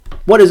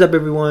What is up,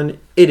 everyone?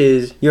 It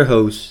is your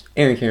host,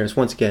 Aaron Cairns,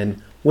 once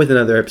again with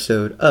another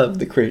episode of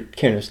the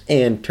Cairns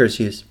and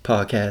Tertius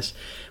podcast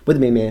with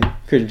me, man,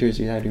 Cristian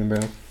Tertius. How you doing, bro?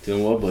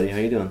 Doing well, buddy. How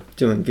you doing?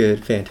 Doing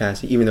good,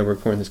 fantastic. Even though we're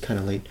recording this kind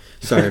of late.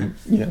 Sorry,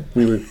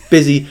 we were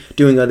busy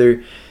doing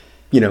other,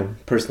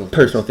 personal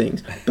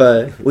things.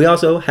 But we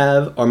also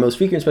have our most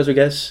frequent special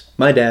guest,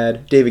 my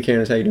dad, David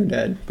Cairns. How you doing,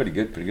 Dad? Pretty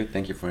good.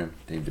 Thank you for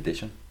the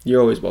invitation. You're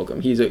always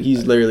welcome. He's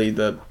literally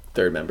the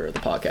third member of the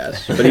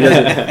podcast, but he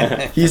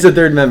doesn't. He's the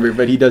third member,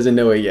 but he doesn't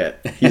know it yet.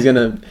 He's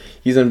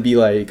gonna be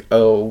like,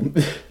 oh.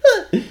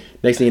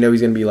 Next thing you know, he's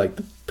gonna be like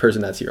the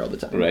person that's here all the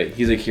time. Right.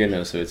 He's here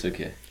now, so it's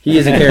okay. He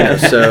isn't here now,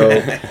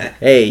 so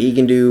hey, he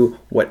can do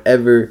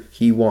whatever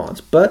he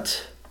wants.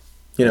 But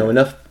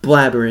enough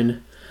blabbering.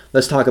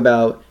 Let's talk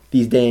about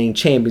these dang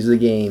Champions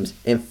League games.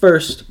 And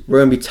first, we're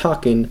gonna be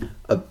talking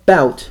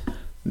about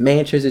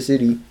Manchester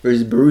City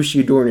versus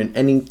Borussia Dortmund,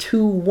 ending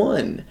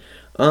 2-1.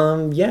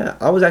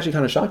 I was actually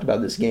kind of shocked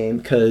about this game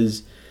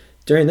because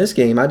during this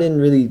game, I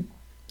didn't really,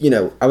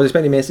 I was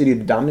expecting Man City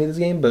to dominate this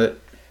game, but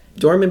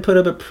Dortmund put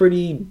up a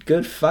pretty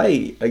good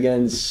fight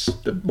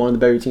against one of the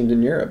better teams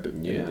in Europe.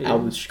 I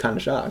was kind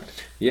of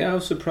shocked. Yeah, I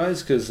was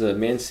surprised because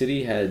Man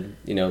City had,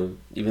 even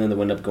though they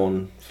went up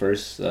going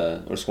first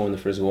or scoring the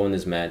first goal in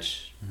this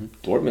match,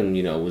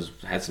 Dortmund,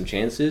 had some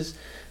chances.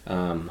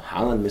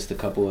 Haaland missed a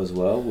couple as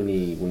well when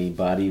he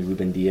bodied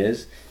Ruben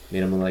Diaz.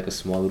 Made him look like a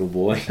small little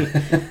boy.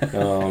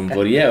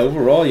 But yeah,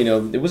 overall,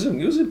 it was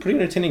a pretty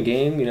entertaining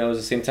game. It was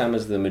the same time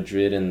as the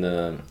Madrid and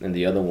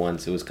the other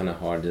ones. It was kind of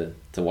hard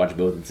to watch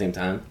both at the same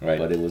time. Right.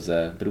 But it was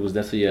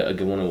definitely a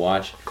good one to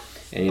watch.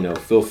 And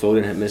Phil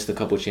Foden had missed a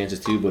couple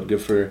chances too, but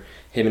good for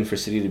him and for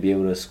City to be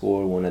able to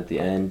score one at the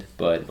end.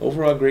 But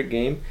overall, great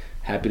game.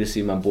 Happy to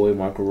see my boy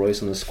Marco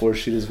Reus on the score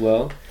sheet as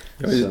well.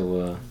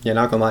 So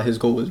not gonna lie, his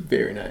goal was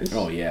very nice.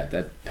 Oh yeah,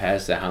 that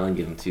pass that Haaland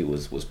gave him too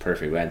was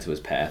perfect, right into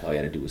his path. All he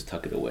had to do was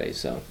tuck it away.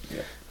 So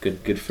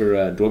good for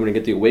Dortmund to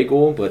get the away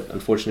goal, but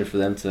unfortunate for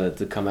them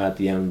to come out at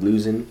the end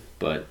losing.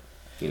 But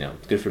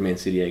good for Man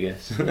City, I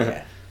guess.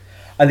 Yeah.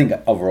 I think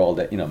overall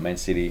that Man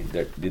City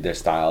did their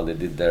style, they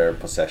did their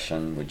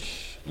possession,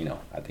 which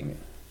I think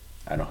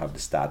I don't have the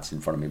stats in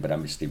front of me, but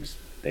obviously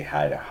they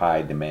had a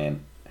high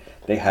demand.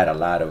 They had a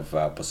lot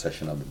of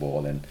possession of the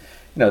ball and.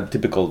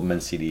 Typical Man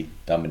City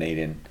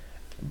dominating.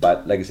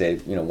 But like I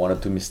said, one or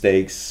two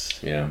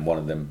mistakes. One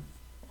of them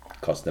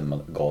cost them a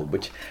goal.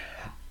 Which,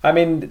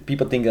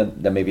 people think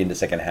that maybe in the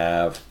second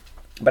half.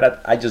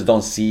 But I just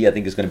don't see. I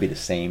think it's going to be the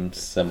same,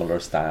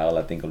 similar style.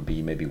 I think it'll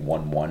be maybe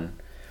 1-1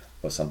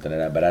 or something like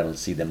that. But I don't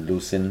see them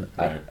losing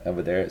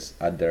over there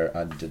at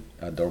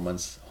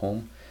Dortmund's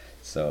home.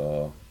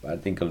 So I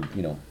think,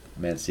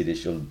 Man City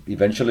should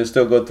eventually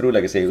still go through.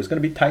 Like I say, it was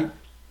going to be tight.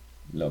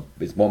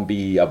 It won't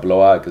be a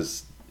blowout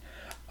because...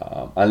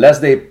 unless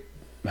they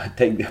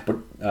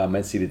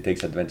Man City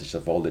takes advantage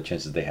of all the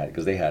chances they had,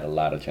 because they had a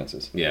lot of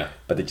chances. Yeah.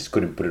 But they just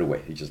couldn't put it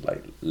away. They just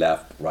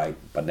left, right,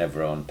 but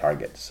never on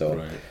target.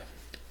 So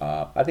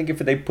I think if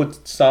they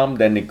put some,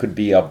 then it could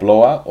be a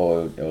blowout,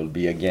 or it will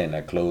be again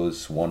a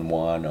close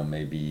 1-1 or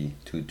maybe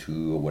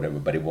 2-2 or whatever.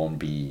 But it won't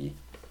be.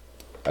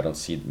 I don't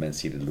see Man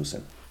City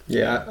losing.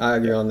 Yeah, I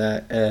agree on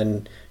that.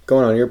 And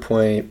going on your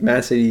point,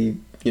 Man City,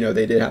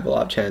 they did have a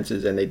lot of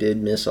chances and they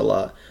did miss a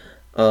lot.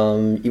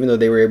 Even though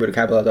they were able to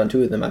capitalize on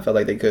two of them, I felt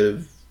like they could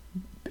have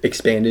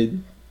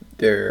expanded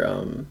their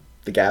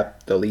the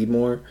gap, the lead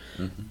more.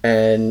 Mm-hmm.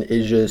 And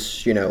it's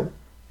just,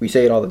 we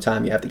say it all the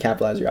time, you have to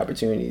capitalize your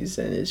opportunities,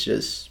 and it's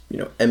just,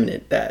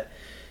 eminent that,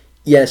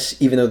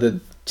 yes, even though the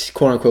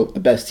quote-unquote the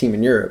best team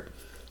in Europe,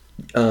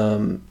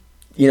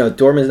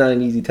 Dortmund's not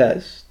an easy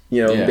test.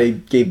 They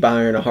gave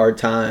Bayern a hard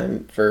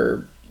time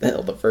for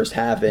the first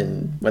half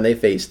and when they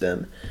faced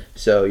them.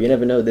 So you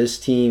never know. This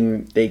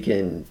team, they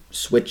can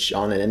switch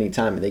on at any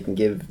time and they can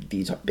give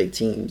these big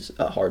teams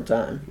a hard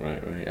time.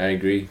 Right. I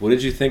agree. What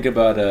did you think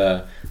about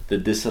the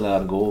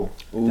disallowed goal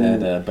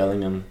that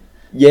Bellingham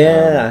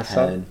I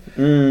saw.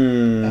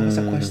 That was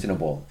a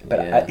questionable.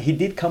 But he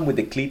did come with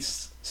the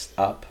cleats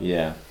up.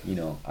 Yeah.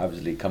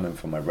 Obviously coming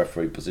from a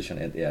referee position,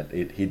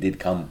 he did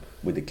come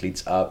with the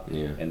cleats up.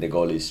 Yeah. And the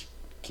goal is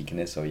kicking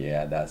it, so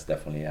that's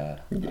definitely a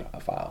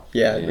foul.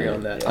 Yeah, I agree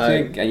on that.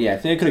 I think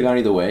it could have gone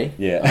either way.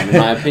 Yeah, in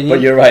my opinion.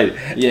 But you're right.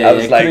 Yeah, I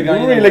was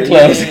really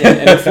close.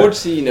 And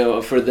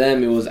unfortunately, for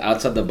them, it was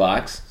outside the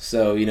box.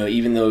 So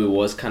even though it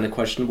was kind of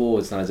questionable,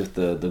 it's not as if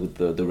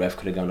the ref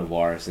could have gone to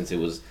VAR since it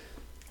was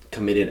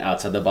committed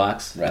outside the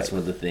box. Right. That's one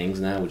of the things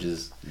now, which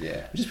is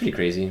pretty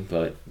crazy.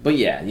 But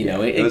yeah,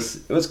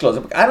 it was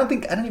close. I don't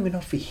even know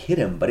if he hit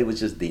him, but it was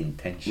just the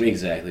intention.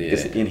 Exactly.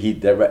 Because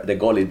the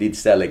goalie did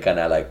sell it kind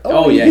of like,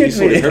 he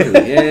sold it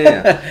perfectly.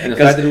 Yeah. And the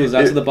fact that it was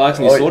outside the box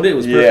and he sold it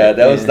was perfect. Yeah,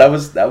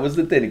 that was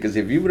the thing. Because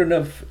if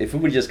it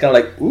would just kind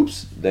of like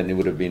oops, then it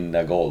would have been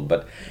a goal.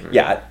 But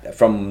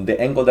from the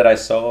angle that I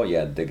saw,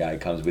 the guy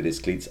comes with his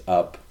cleats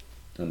up,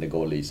 and the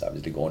goalie is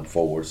obviously going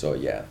forward. So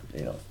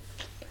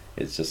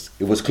it's just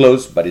it was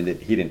close, but he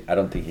didn't. I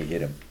don't think he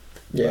hit him.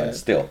 Yeah, but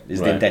still, it's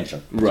the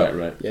intention.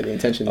 Right. Yeah, the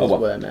intention is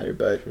what matters.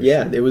 But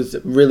it was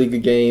a really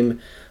good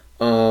game.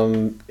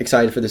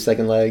 Excited for the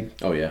second leg.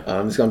 Oh yeah.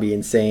 It's gonna be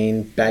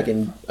insane. Back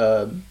in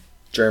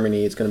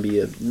Germany, it's gonna be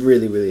a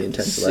really, really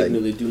intense leg.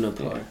 Signal Iduna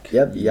Park.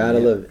 Yep, you gotta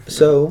love it.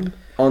 So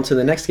on to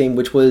the next game,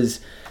 which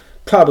was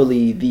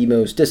probably the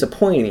most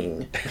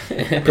disappointing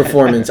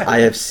performance I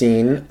have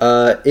seen.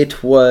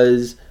 It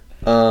was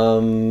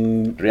Real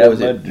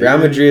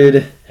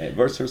Madrid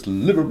versus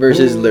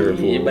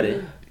Liverpool.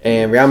 Yeah,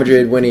 and Real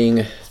Madrid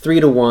winning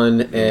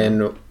 3-1.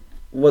 And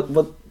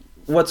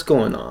what's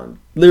going on?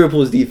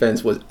 Liverpool's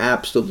defense was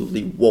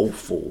absolutely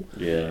woeful.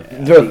 Yeah.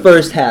 The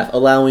first half,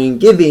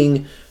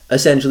 giving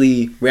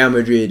essentially Real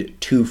Madrid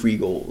 2 free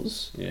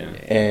goals. Yeah.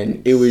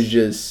 And it was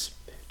just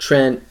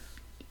Trent.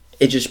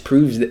 It just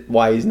proves that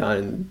why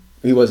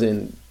he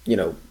wasn't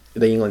in,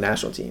 the England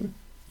national team.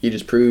 He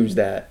just proves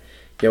that,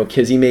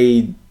 because he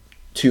made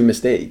 2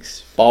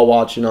 mistakes. Ball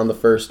watching on the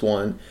first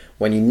one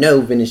when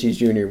Vinicius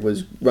Jr.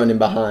 was running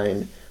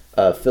behind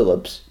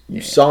Phillips. You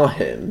saw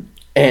him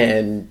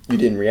and you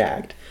didn't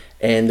react.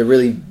 And the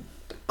really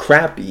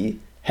crappy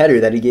header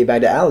that he gave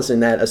back to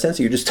Alisson that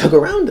Asensio just took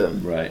around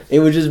him. Right.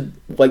 It was just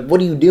like,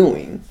 what are you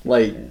doing?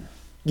 Like,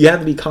 you have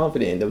to be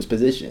confident in those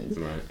positions.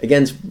 Right.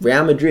 Against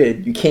Real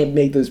Madrid, you can't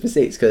make those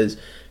mistakes because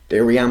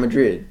they're Real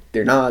Madrid.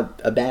 They're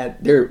not a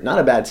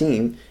bad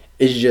team.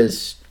 It's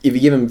just, if you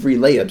give them free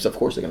layups, of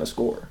course they're going to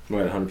score.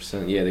 Right,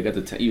 100%. Yeah, they got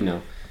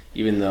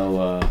even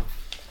though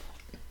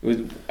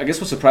I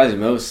guess what surprised me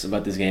most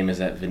about this game is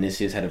that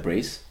Vinicius had a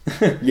brace.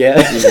 Yeah.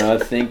 I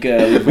think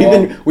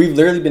we've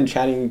literally been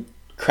chatting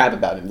crap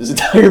about him this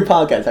entire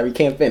podcast, how he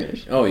can't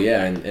finish. Oh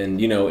yeah,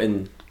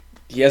 and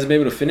he hasn't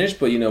been able to finish,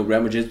 but Real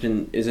Madrid's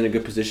is in a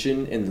good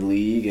position in the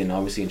league and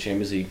obviously in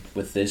Champions League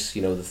with this,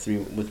 going up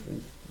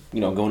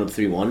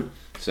 3-1.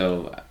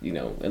 So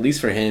at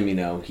least for him,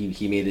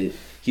 he made it.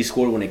 He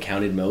scored when it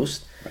counted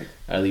most, right,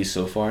 at least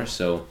so far.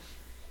 So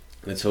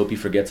let's hope he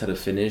forgets how to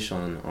finish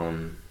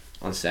on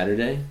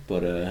Saturday.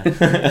 But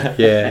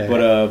yeah,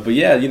 but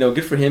yeah,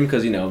 good for him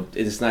because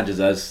it's not just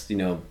us,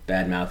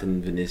 bad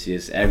mouthing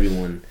Vinicius.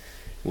 Everyone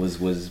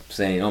was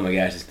saying, oh my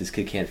gosh, this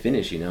kid can't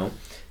finish, and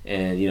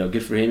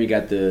good for him. He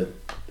got the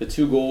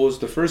 2 goals.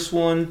 The first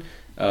one,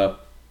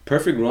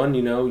 perfect run.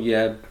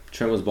 Yeah,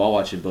 Trent was ball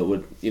watching, but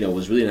what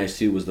was really nice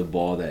too was the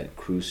ball that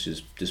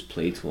Cruz just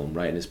played to him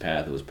right in his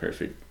path. It was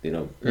perfect.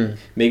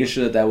 Making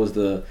sure that was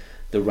the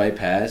right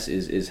pass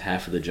is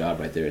half of the job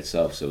right there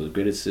itself. So it was a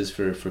great assist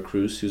for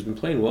Cruz, who's been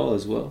playing well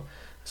as well.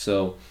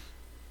 So,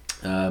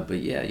 but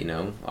yeah,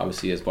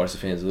 obviously as Barca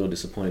fans, a little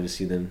disappointed to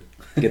see them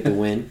get the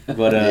win.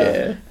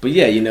 But but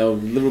yeah,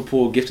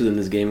 Liverpool gifted them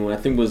this game. What I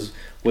think was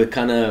what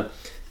kind of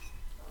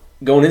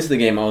going into the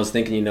game, I was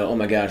thinking, oh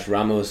my gosh,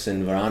 Ramos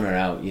and Varane are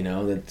out.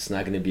 That's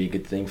not going to be a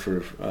good thing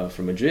for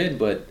Madrid.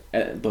 But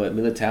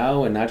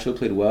Militao and Nacho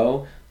played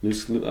well.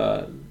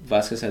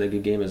 Vasquez had a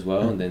good game as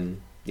well. And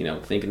then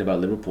thinking about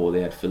Liverpool,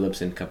 they had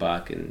Phillips and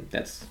Kabak, and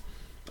that's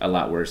a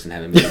lot worse than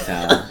having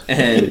Militao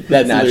and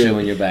Nacho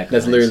in your back.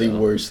 That's literally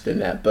worse than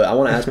that. But I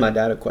want to ask my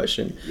dad a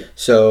question. Yeah.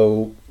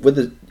 So with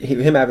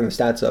him having the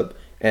stats up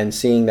and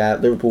seeing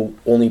that Liverpool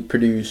only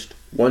produced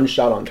 1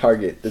 shot on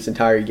target this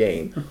entire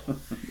game,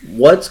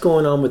 what's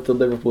going on with the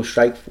Liverpool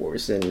strike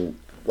force and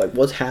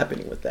what's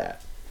happening with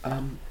that?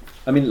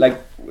 I mean,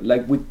 like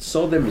we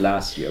saw them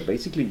last year.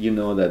 Basically,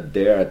 that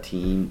they're a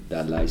team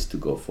that likes to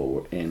go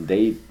forward and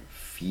they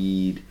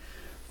feed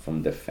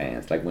from the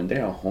fans. Like when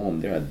they're at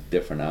home, they're a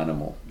different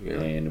animal,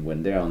 and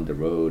when they're on the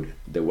road,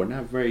 they were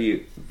not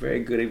very,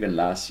 very good. Even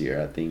last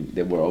year, I think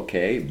they were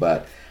okay,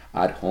 but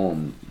at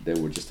home, they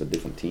were just a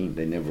different team.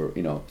 They never,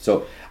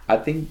 So I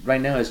think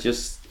right now it's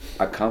just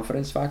a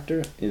confidence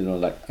factor.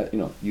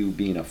 You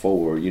being a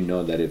forward,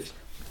 that if,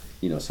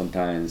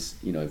 sometimes,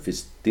 if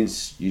it's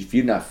things, if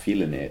you're not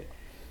feeling it,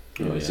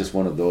 it's just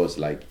one of those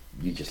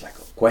you just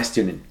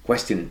questioning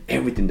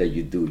everything that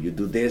you do. You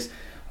do this.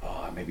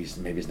 Oh, maybe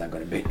it's not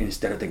going to be.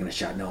 Instead of taking a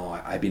shot, no,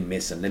 I've been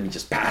missing. Let me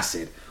just pass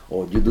it.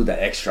 Or you do that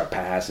extra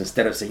pass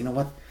instead of saying,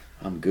 what,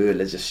 I'm good.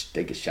 Let's just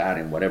take a shot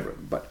and whatever.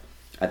 But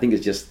I think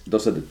it's just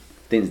those are the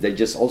things. They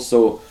just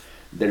also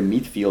their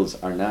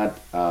midfields are not.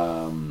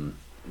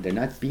 They're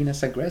not being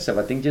as aggressive.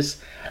 I think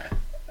just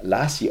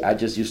last year I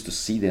just used to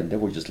see them. They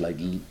were just like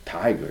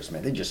tigers,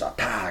 man. They just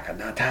attack and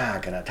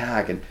attack and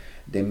attack and.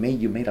 They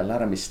made a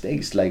lot of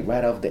mistakes,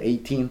 right off the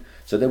 18.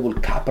 So they will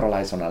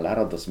capitalize on a lot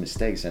of those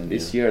mistakes. And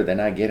this year, they're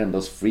not getting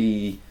those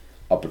free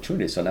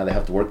opportunities. So now they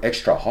have to work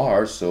extra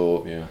hard.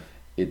 So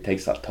it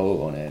takes a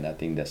toll on it. And I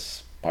think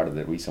that's part of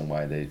the reason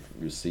why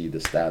you see the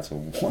stats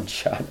of 1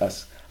 shot.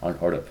 That's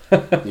unheard of.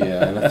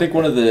 Yeah, and I think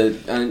one of the,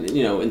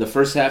 in the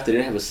first half, they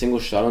didn't have a single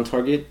shot on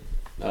target.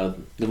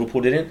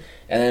 Liverpool didn't.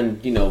 And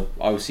then,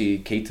 obviously,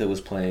 Keita was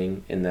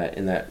playing in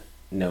that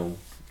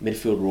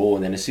midfield role,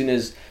 and then as soon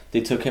as they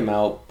took him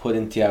out, put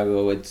in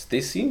Thiago, they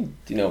seemed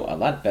a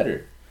lot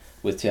better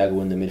with Thiago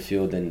in the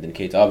midfield than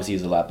Keita. Obviously,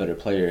 he's a lot better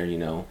player,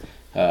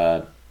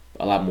 a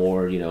lot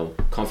more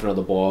confident on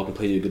the ball, can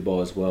play a good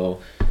ball as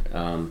well.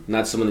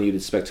 Not someone that you'd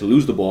expect to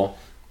lose the ball,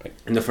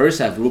 In the first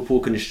half, Liverpool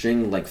couldn't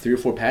string like 3 or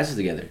 4 passes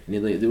together. They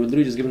were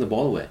literally just giving the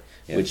ball away,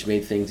 which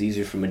made things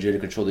easier for Madrid to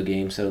control the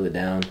game, settle it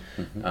down,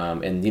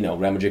 and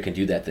Real Madrid can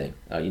do that thing,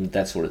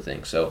 that sort of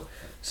thing. So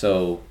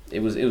it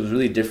was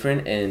really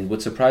different. And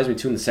what surprised me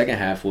too in the second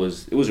half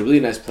was it was a really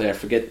nice play. I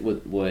forget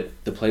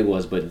what the play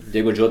was, but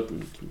Diego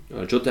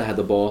Jota had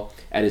the ball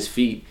at his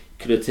feet,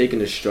 could have taken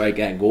a strike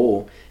at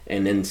goal.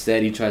 And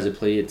instead, he tries to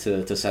play it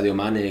to Sadio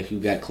Mane, who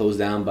got closed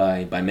down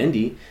by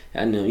Mendy.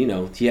 And,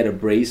 he had a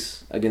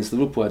brace against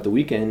Liverpool at the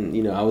weekend.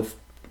 I would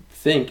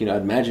think,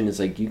 I'd imagine it's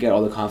like you got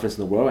all the confidence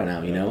in the world right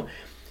now,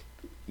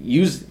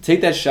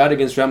 Take that shot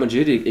against Real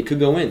Madrid, it could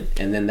go in.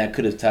 And then that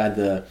could have tied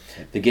the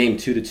game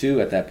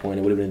 2-2 at that point.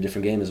 It would have been a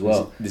different game as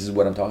well. This is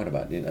what I'm talking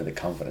about, the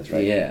confidence,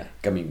 right? Yeah.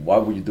 I mean, why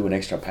would you do an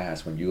extra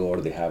pass when you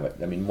already have it?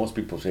 I mean, most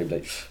people say,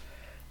 like,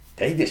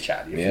 take this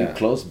shot. If you're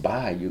close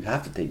by, you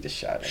have to take the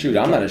shot. Shoot,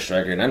 I'm not a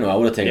striker, and I know I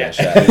would have taken that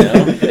shot.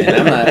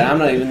 And I'm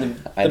not even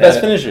the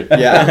best finisher.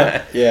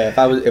 Yeah. If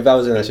I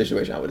was in that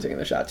situation, I would have taken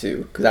the shot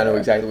too, because I know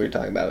exactly what you're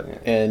talking about,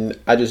 and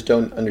I just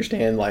don't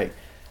understand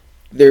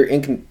they're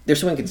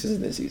so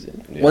inconsistent this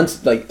season. Yeah.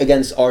 Once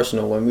against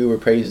Arsenal, when we were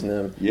praising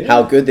them,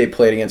 how good they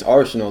played against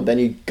Arsenal, then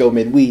you go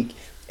midweek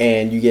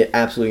and you get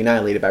absolutely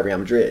annihilated by Real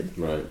Madrid.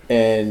 Right.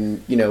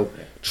 And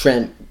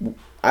Trent,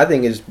 I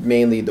think, is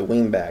mainly the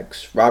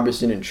wingbacks,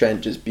 Robertson and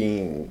Trent, just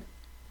being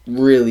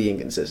really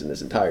inconsistent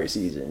this entire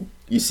season.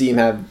 You see him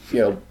have,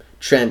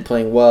 Trent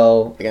playing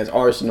well against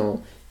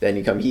Arsenal, then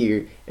you come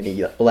here and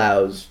he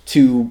allows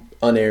 2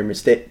 unerred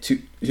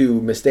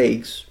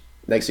mistakes.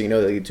 Next thing you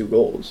know, they get 2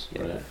 goals.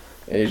 Right.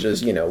 And it's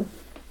just,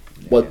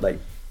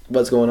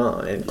 what's going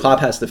on? And Klopp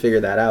has to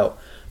figure that out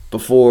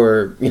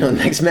before,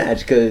 next match,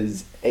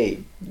 because,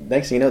 hey,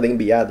 next thing you know, they can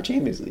be out of the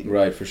Champions League.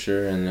 Right, for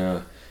sure.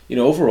 And,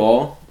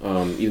 overall,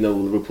 even though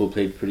Liverpool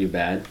played pretty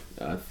bad,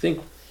 I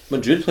think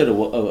Madrid played a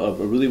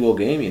really well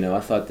game. I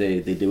thought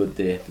they did what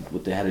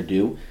they had to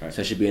do,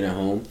 especially being at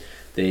home.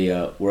 They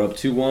were up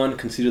 2-1,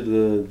 conceded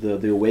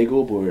the away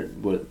goal,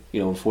 but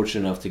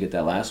unfortunate enough to get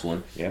that last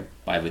one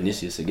by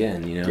Vinicius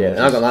again. Yeah,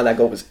 not gonna lie, that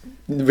goal was.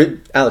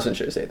 Alisson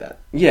should have saved that.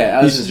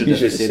 Yeah, Alisson should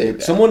have saved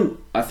that. Someone,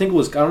 I think it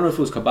was, I don't know if it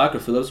was Kabak or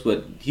Phillips,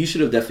 but he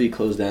should have definitely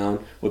closed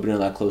down. Would have been a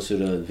lot closer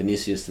to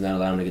Vinicius to not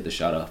allow him to get the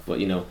shot off. But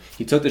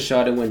he took the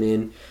shot and went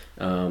in.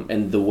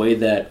 And the way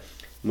that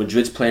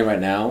Madrid's playing right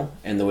now,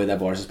 and the way that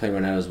Barca's playing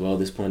right now as well at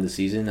this point in the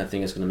season, I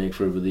think it's going to make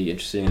for a really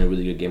interesting and a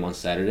really good game on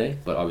Saturday.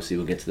 But obviously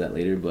we'll get to that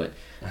later. But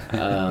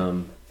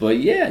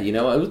yeah,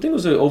 I think it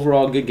was an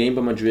overall good game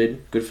by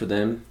Madrid. Good for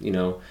them.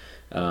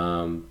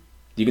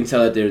 You can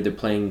tell that they're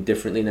playing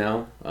differently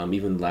now.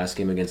 Even the last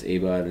game against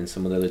Eibar and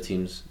some of the other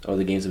teams, or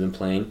the games have been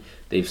playing,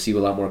 they seem a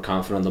lot more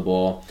confident on the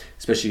ball,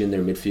 especially in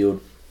their midfield.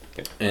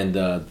 And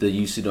the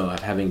use of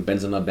having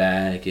Benzema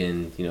back,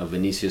 and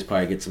Vinicius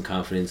probably get some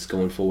confidence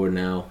going forward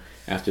now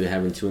after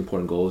having 2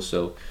 important goals.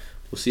 So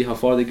we'll see how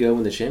far they go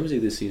in the Champions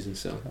League this season.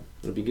 So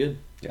it'll be good.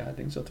 Yeah, I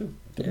think so too.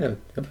 Yeah,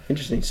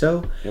 interesting.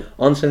 So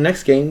on to the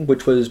next game,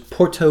 which was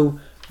Porto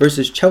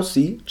versus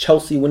Chelsea.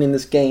 Chelsea winning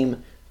this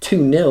game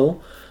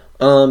 2-0.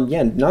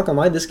 Not gonna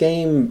lie, this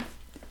game,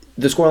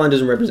 the scoreline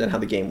doesn't represent how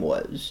the game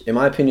was. In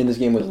my opinion, this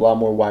game was a lot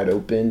more wide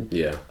open.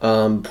 Yeah.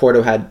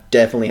 Porto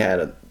definitely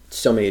had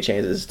so many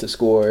chances to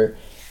score,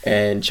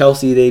 and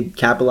Chelsea, they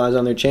capitalized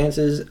on their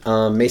chances.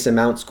 Mason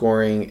Mount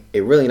scoring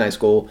a really nice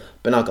goal,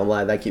 but not gonna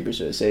lie, that keeper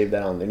should have saved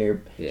that on the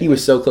near. Yeah. He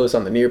was so close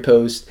on the near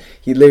post.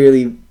 He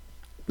literally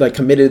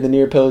committed the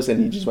near post,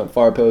 and he just went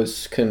far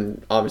post.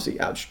 Couldn't obviously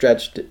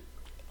outstretched.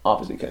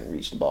 Obviously couldn't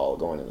reach the ball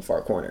going in the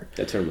far corner.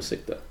 That turn was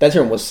sick, though. That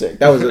was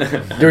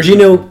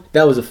Jorginho.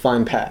 That was a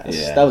fine pass.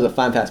 Yeah. That was a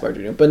fine pass by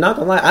Jorginho. But not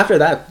gonna lie, after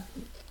that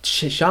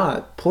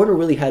shot, Porto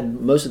really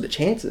had most of the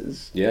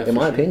chances. Yeah, in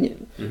my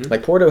opinion,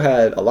 Porto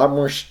had a lot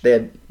more. They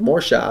had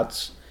more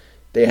shots.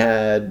 They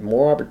had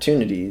more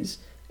opportunities,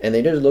 and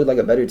they just looked like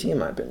a better team, in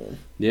my opinion.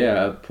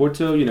 Yeah,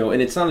 Porto.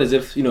 And it's not as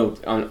if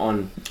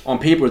on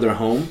paper they're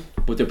home,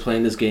 but they're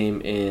playing this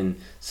game in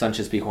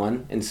Sanchez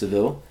Pizjuan in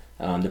Seville.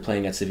 They're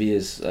playing at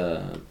Sevilla's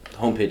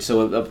home pitch,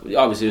 so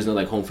obviously there's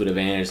no home field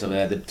advantage or something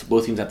like that.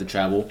 Both teams have to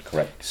travel.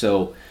 Correct.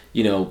 So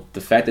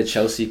the fact that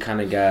Chelsea kind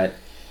of got,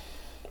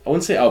 I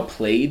wouldn't say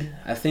outplayed.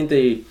 I think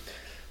they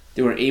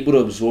were able to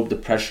absorb the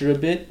pressure a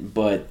bit,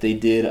 but they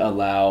did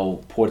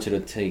allow Porto to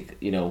take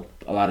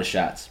a lot of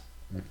shots.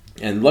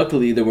 And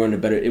luckily they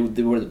weren't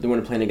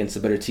playing against a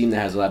better team that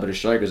has a lot better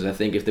strikers. I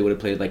think if they would have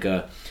played like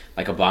a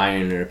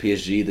Bayern or a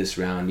PSG this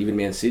round, even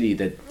Man City,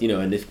 that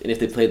and if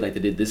they played like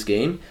they did this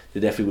game, they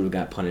definitely would have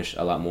got punished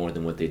a lot more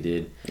than what they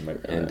did.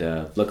 And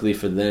luckily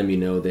for them,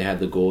 they had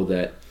the goal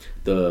that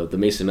the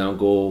Mason Mount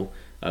goal.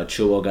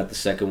 Chilwell got the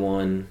second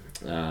one.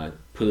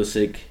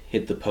 Pulisic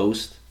hit the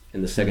post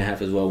in the second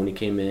half as well when he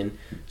came in.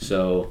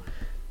 So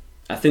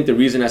I think the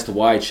reason as to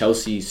why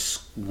Chelsea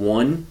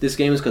won this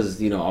game is because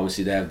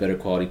obviously they have better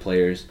quality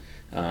players.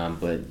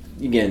 But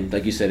again,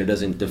 like you said, it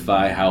doesn't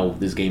defy how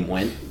this game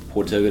went.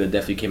 Porto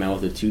definitely came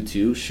out with a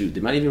 2-2. Shoot,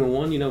 they might even have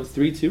won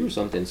 3-2 or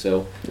something.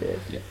 So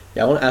yeah.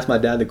 I want to ask my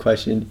dad the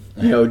question.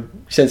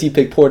 Since he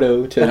picked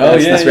Porto to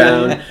advance this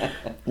round,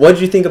 what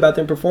did you think about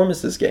their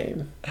performance this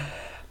game?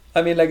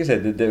 I mean, like I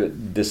said,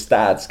 the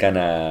stats kind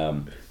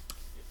of,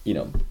 you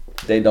know,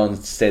 they don't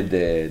say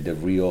the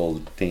real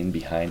thing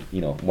behind.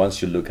 You know,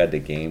 once you look at the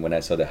game, when I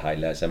saw the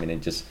highlights, I mean,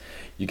 it just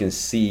you can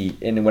see,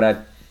 and when I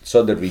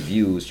saw the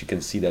reviews, you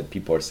can see that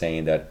people are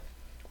saying that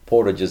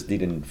Porto just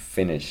didn't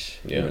finish.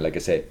 Yeah. You know, like I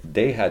said,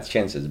 they had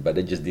chances, but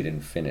they just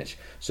didn't finish.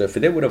 So if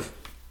they would have,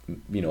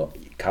 you know,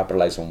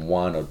 capitalized on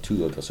one or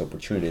two of those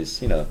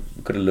opportunities, you know,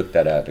 we could have looked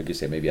at like you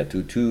said, maybe a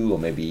 2-2 or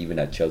maybe even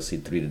at Chelsea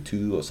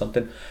 3-2 or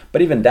something.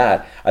 But even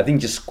that, I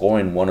think just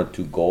scoring one or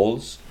two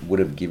goals would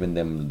have given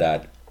them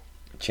that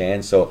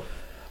chance. So,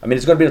 I mean,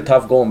 it's going to be a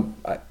tough goal.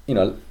 You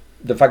know,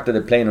 the fact that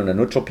they're playing on a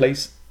neutral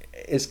place,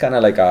 it's kind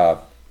of like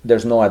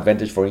there's no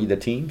advantage for either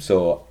team.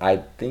 So I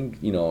think,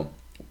 you know,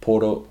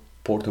 Porto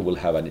will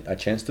have a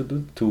chance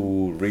to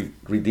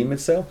redeem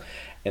itself,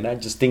 and I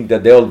just think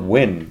that they'll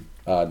win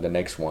the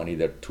next one,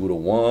 either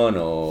 2-1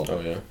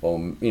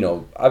 or you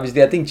know,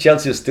 obviously I think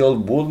Chelsea still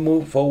will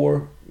move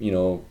forward, you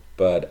know,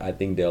 but I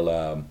think they'll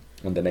on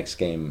the next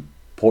game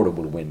Porto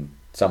will win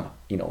some,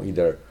 you know,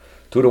 either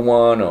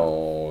 2-1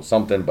 or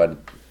something, but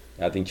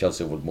I think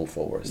Chelsea will move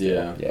forward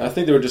still. Yeah. I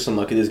think they were just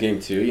unlucky this game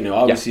too. You know,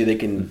 obviously they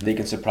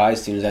can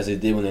surprise teams as they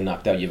did when they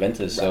knocked out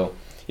Juventus. Right. So,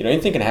 you know,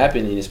 anything can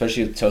happen, and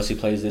especially if Chelsea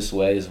plays this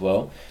way as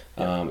well.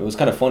 It was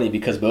kind of funny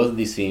because both of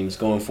these teams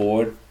going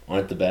forward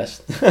aren't the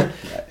best.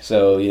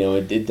 So, you know,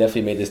 it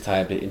definitely made this tie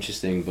a bit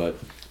interesting. But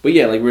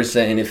yeah, like we were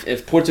saying,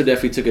 if Porto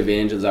definitely took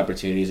advantage of those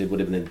opportunities, it would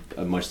have been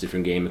a much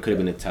different game. It could have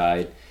been a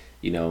tie,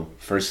 you know,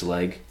 first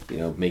leg, you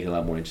know, make it a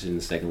lot more interesting in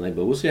the second leg.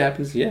 But we'll see what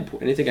happens. Yeah,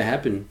 anything can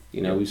happen.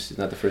 You know, it's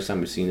not the first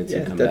time we've seen it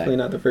come back. Definitely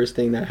not the first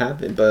thing that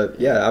happened. But,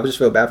 yeah, I would just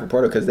feel bad for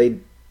Porto because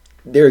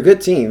they're a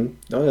good team.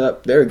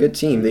 They're a good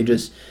team. They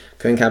just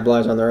couldn't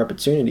capitalize on their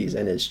opportunities,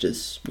 and it's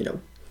just, you know,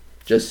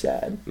 just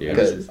sad. Yeah,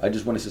 I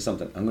just want to say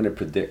something. I'm going to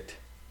predict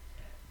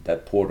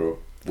that Porto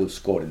will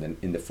score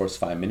in the first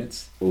 5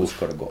 minutes. Will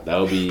score a goal. That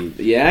would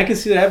be I can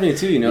see that happening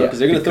too. You know, because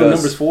they're going to throw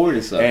numbers forward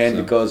and stuff. And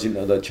because, you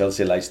know, the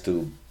Chelsea likes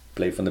to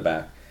play from the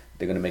back,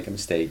 they're going to make a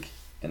mistake,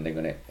 and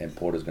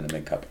Porto's going to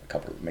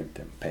make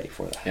them pay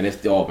for that.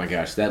 And oh my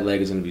gosh, that leg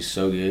is going to be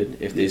so good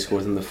if they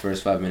score in the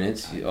first 5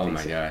 minutes. Oh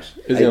my gosh,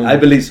 I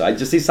believe so. I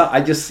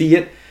just see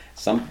it.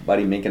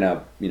 Somebody making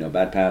a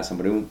bad pass,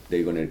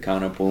 they're going to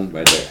counter, boom,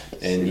 right there.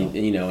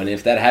 And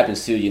if that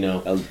happens too, you know,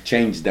 it'll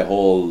change the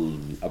whole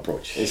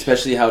approach.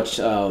 Especially how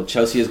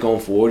Chelsea is going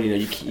forward. You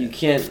know, you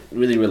can't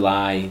really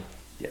rely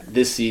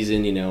this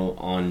season, you know,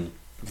 on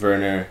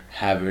Werner,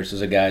 Havertz.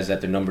 Those are guys that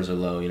their numbers are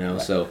low, you know.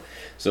 Right.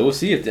 So we'll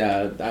see if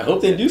I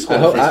hope they do score.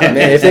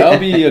 That'll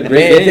be a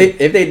great game.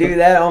 If they do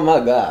that, oh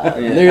my god!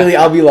 Literally,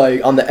 I'll be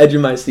like on the edge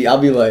of my seat. I'll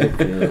be like,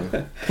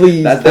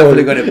 please. That's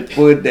definitely going to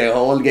put the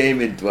whole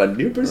game into a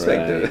new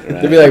perspective.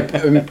 Right. They'll be like,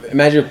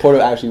 imagine if Porto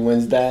actually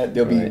wins that.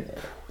 They'll be.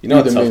 You know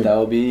how tough that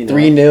would be.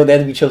 3-0.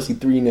 That'd be Chelsea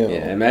 3-0.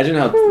 Yeah, imagine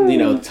how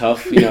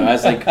tough. You know,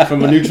 as like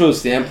from a neutral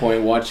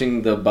standpoint,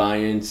 watching the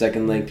Bayern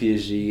second leg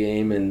PSG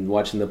game and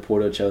watching the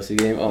Porto Chelsea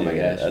game. Oh my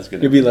gosh, that's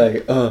good. You'll be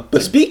like,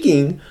 but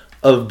speaking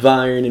of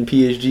Bayern and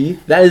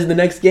PSG, that is the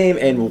next game,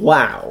 and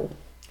wow,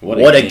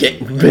 what a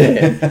game,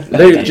 man!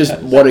 They're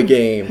just what a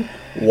game.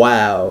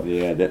 Wow.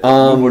 Yeah,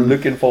 we're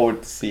looking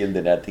forward to seeing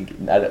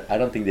that. I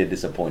don't think they're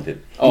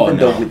disappointed. Even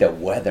though with the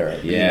weather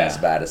being as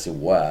bad as it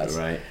was,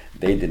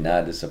 they did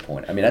not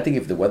disappoint. I mean, I think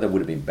if the weather would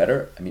have been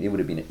better, I mean, it would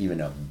have been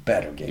even a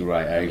better game.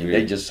 Right, I agree.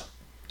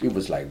 It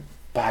was like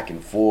back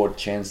and forth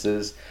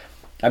chances.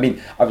 I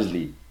mean,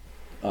 obviously,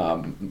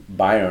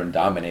 Bayern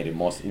dominated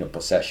most,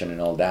 possession and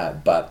all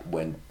that. But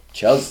when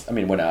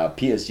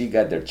PSG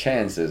got their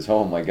chances,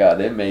 oh my God,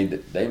 they made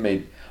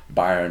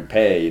Bayern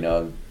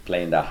pay.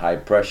 Playing that high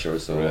pressure,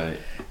 so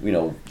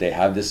they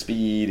have the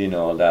speed and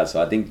all that.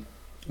 So I think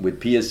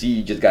with PSG,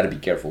 you just got to be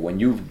careful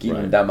when you give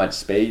them that much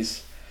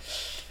space,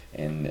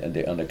 and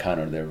they on the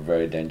counter they're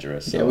very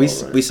dangerous. So, we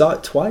saw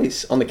it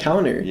twice on the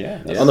counter.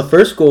 Yeah. On the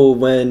first goal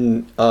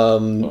when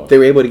they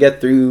were able to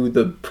get through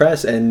the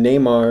press and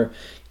Neymar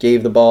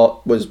gave the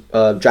ball was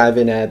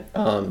driving at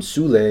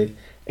Sule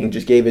and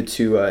just gave it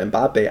to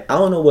Mbappe. I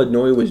don't know what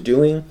Neuer was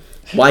doing,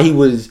 why he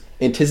was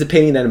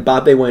anticipating that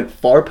Mbappe went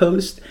far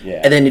post,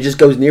 and then it just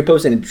goes near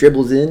post and it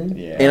dribbles in.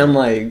 Yeah. And I'm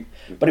like...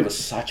 But it was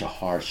such a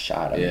hard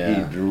shot. I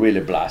mean, he really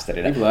blasted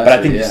it. But I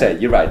think you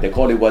said, you're right, the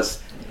goalie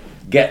was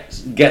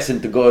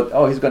guessing to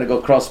go, he's going to go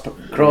cross,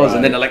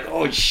 and then they're like,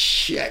 oh,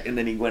 shit. And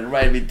then he went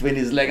right between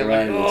his legs.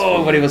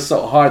 But it was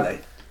so hard.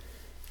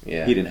 He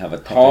didn't have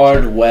a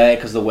hard, wet,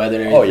 because the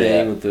weather and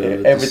everything. With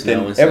the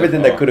everything and stuff.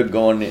 Everything that could have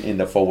gone in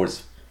the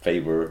forward's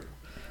favor,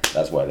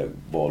 that's why the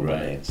ball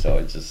went in. So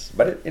it's just...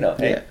 But,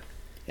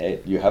 hey,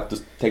 you have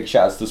to take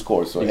shots to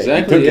score. So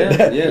exactly, he took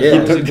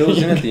it. He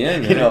goes in at the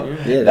end.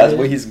 That's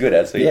what he's good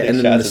at. So he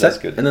takes shots, that's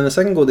good. And then the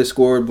second goal they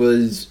scored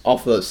was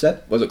off a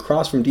was a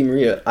cross from Di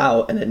Maria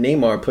out, and then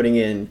Neymar putting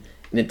in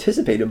an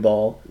anticipated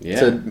ball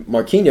to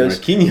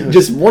Marquinhos.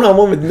 Just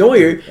one-on-one with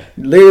Neuer.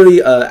 Literally,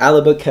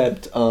 Alaba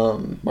kept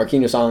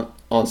Marquinhos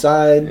on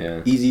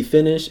side. Easy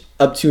finish.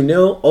 Up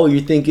 2-0. Oh,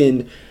 you're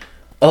thinking,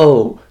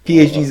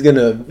 PSG's going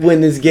to win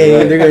this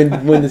game. They're going to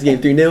win this game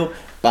 3-0.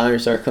 Bayern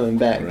start coming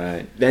back.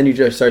 Right. Then you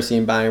just start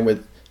seeing Bayern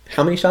with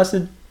how many shots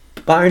did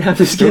Bayern have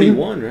this game?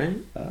 31,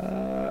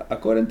 right?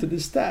 According to the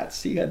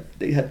stats,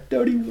 they had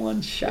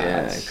 31 shots.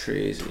 Yeah,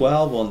 crazy.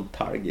 12 on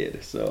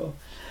target. So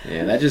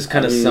yeah, that just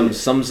kind of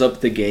sums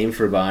up the game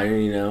for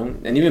Bayern, you know.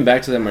 And even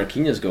back to that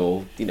Marquinhos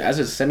goal, you know, as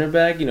a center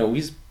back, you know,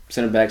 he's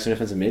center back, center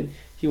defensive mid.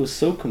 He was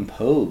so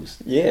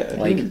composed. Yeah,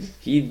 like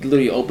he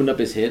literally opened up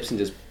his hips and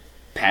just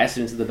passed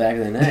it into the back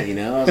of the net. You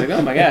know, I was like,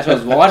 oh my gosh. I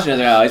was watching. I was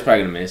like, oh, he's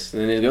probably gonna miss.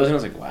 And then it goes, and I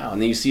was like, wow.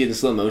 And then you see it in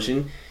slow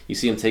motion. You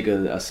see him take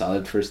a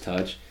solid first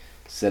touch,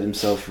 set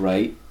himself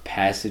right,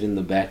 pass it in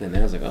the back of the net.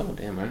 I was like, oh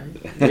damn, all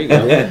right, there you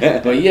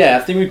go. But yeah,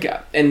 I think we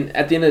got. And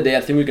at the end of the day,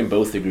 I think we can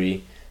both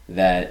agree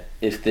that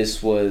if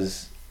this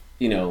was,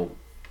 you know,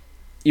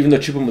 even though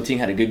Choupo-Moting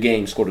had a good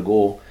game, scored a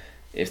goal.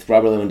 If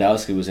Robert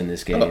Lewandowski was in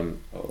this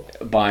game,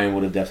 Bayern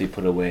would have definitely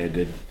put away a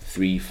good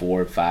 3,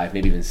 4, 5,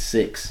 maybe even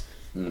 6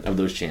 of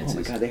those chances. Oh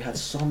my God, they had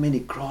so many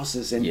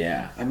crosses, and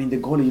yeah. I mean the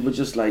goalie was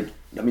just like,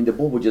 I mean the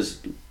ball would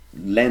just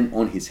land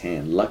on his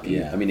hand. Luckily,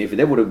 yeah. I mean if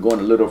they would have gone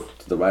a little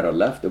to the right or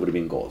left, there would have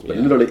been goals. But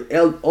literally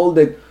all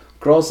the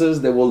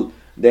crosses,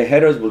 the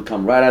headers will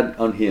come right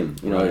on him.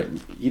 You know,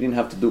 he didn't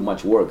have to do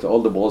much work. So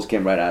all the balls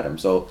came right at him.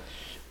 So,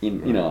 you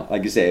know,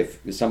 like you say,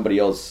 if somebody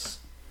else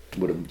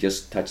would have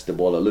just touched the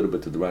ball a little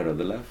bit to the right or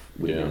the left,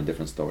 would have been a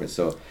different story.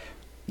 So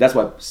that's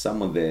why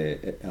some of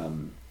the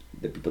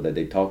people that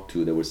they talked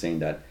to, they were saying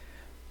that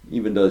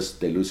even though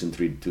they lose in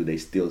 3-2, they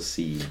still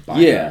see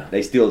Bayern. Yeah.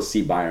 They still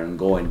see Bayern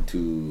going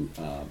to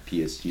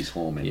PSG's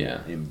home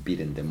and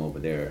beating them over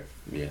there.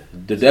 Yeah,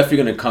 they're definitely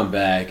gonna come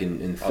back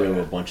and throw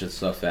a bunch of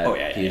stuff at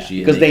PSG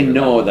because they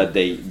know that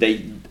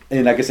they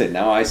and like I said,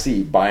 now I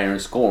see Bayern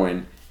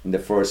scoring in the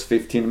first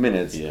 15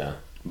 minutes. Yeah,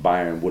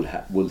 Bayern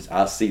will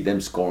I'll see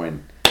them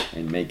scoring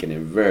and making a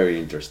very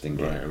interesting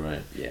game.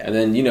 Right. Yeah, and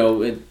then you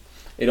know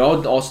it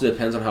all also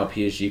depends on how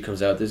PSG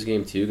comes out this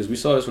game too, because we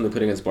saw this when they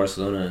played against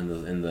Barcelona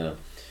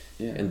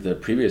in the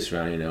previous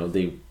round. You know,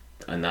 they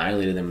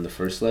annihilated them in the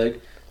first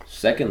leg.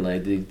 Second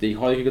leg, they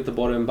hardly could get the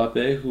ball to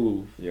Mbappe,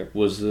 who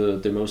was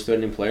the most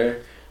threatening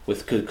player,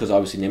 because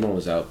obviously Neymar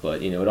was out.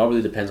 But you know, it all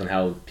really depends on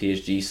how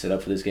PSG set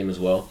up for this game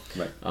as well.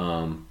 Right.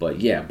 But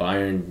yeah,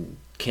 Bayern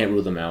can't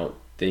rule them out.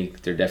 They're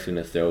definitely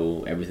gonna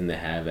throw everything they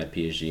have at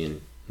PSG,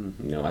 and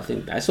you know,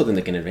 I still think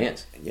they can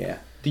advance. Yeah.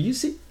 Do you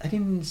see? I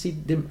didn't see.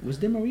 Was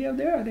Di Maria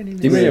there? I didn't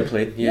even. Di Maria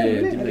played. Yeah,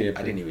 really? Di Maria I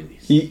played. didn't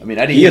even.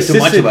 I didn't hear too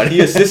much about it.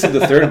 He assisted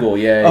the third goal.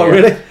 Yeah. Oh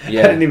really?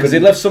 Yeah. Because they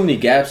left so many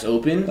gaps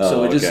open,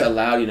 so it just okay.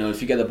 allowed, you know,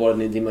 if you get the ball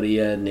to Di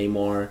Maria,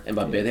 Neymar,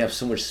 Mbappe, they have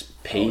so much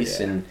space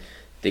and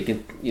they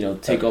can, you know,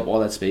 take up all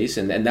that space,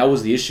 and that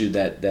was the issue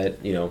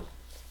that you know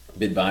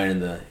bit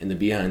Bayern in the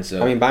behind.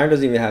 So I mean, Bayern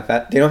doesn't even have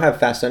they don't have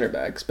fast center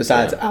backs.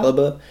 Besides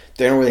Alaba,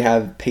 they don't really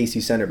have pacey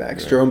center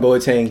backs. Jerome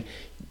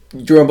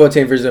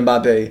Boateng versus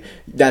Mbappe,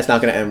 that's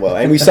not going to end well.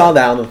 And we saw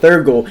that on the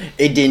third goal.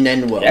 It didn't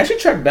end well. He actually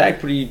tracked back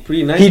pretty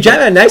nicely. He tracked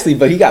back nicely,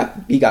 but he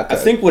got cut. I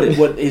think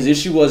what his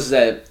issue was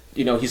that,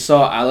 you know, he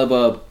saw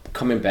Alaba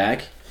coming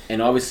back,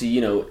 and obviously,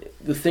 you know,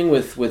 the thing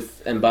with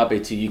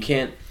Mbappe too, you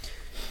can't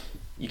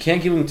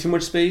give him too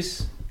much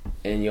space,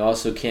 and you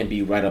also can't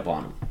be right up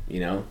on him,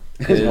 you know?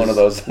 He's one of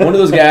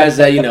those guys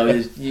that, you know,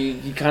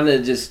 you kind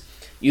of just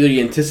either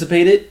you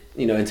anticipate it,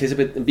 you know,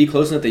 and be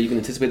close enough that you can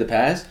anticipate the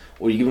pass,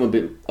 or you give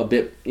him a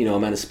bit, you know,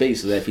 amount of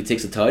space so that if he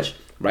takes a touch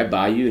right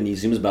by you and he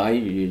zooms by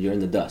you, you're in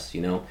the dust,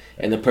 you know.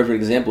 And the perfect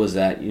example is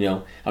that, you know,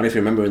 I don't know if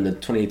you remember in the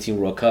 2018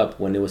 World Cup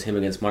when it was him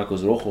against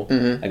Marcos Rojo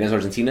against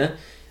Argentina.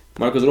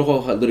 Marcos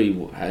Rojo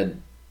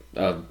had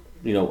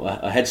you know,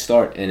 a head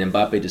start, and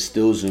Mbappe just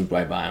still zoomed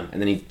right by him,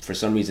 and then he for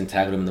some reason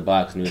tackled him in the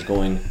box, and he was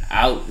going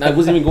out. He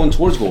wasn't even going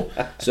towards goal.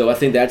 So I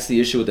think that's the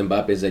issue with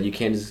Mbappe, is that you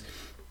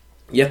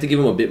have to give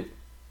him a bit,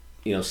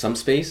 you know, some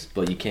space,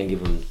 but you can't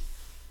give him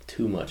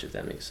too much, if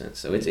that makes sense.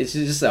 So it's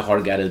just a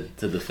hard guy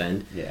to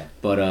defend. Yeah.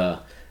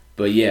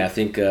 But yeah, I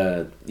think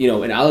you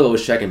know, and Alaba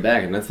was checking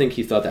back, and I think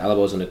he thought that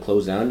Alaba was going to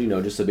close down, you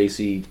know, just to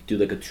basically do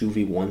like a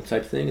 2v1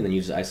 type thing, and then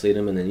you just isolate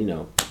him, and then, you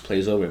know,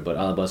 plays over. But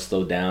Alaba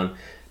slowed down.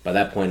 By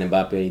that point,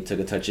 Mbappe took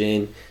a touch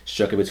in,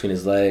 struck it between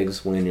his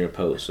legs, went in near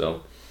post.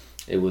 So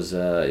it was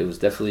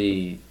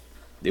definitely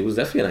a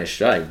nice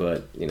strike.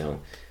 But, you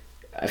know,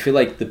 I feel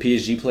like the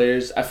PSG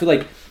players, I feel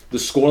like the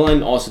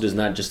scoreline also does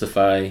not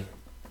justify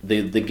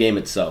the game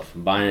itself.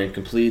 Bayern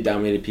completely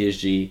dominated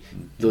PSG.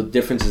 The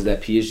difference is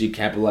that PSG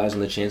capitalized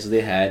on the chances they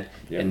had,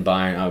 and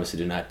Bayern obviously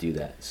did not do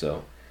that.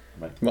 So,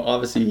 well,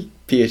 obviously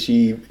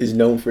PSG is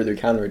known for their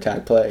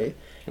counterattack play,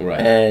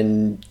 right?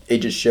 And it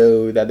just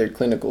showed that they're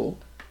clinical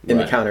in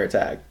the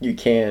counterattack. You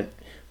can't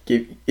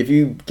if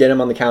you get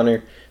them on the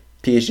counter,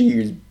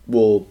 PSG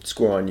will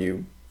score on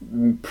you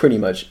pretty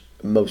much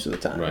most of the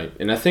time. Right,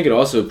 and I think it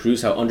also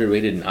proves how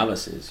underrated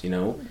Navas is. You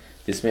know,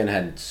 this man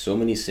had so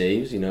many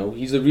saves. You know,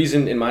 he's the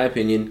reason, in my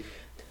opinion,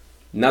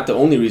 not the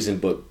only reason,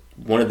 but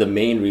one of the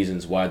main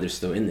reasons why they're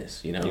still in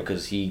this. You know,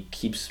 because he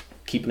keeps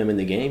keeping them in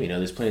the game. You know,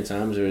 there's plenty of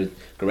times where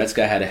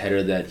Goretzka had a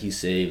header that he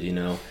saved. You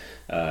know,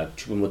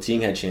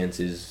 Choupo-Moting had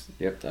chances.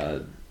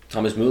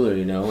 Thomas Müller,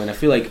 you know, and I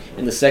feel like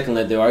in the second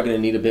leg they are going to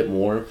need a bit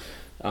more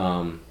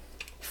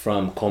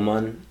from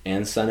Coman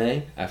and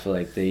Sané. I feel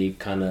like they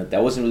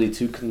that wasn't really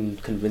too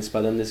convinced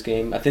by them this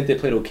game. I think they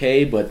played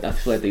okay, but I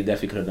feel like they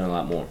definitely could have done a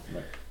lot more.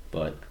 Right.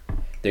 But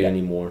they're gonna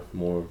need more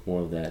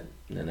of that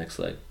in the next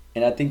leg.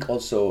 And I think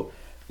also,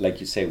 like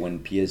you say,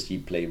 when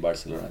PSG play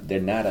Barcelona, they're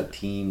not a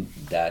team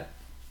that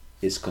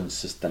is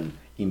consistent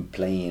in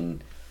playing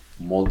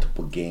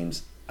multiple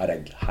games at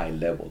a high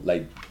level.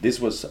 Like, this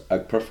was a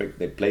perfect,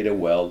 they played it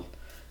well,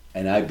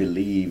 and I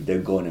believe they're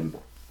going to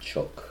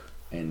choke,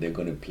 and they're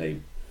going to play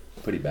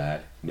pretty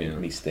bad, make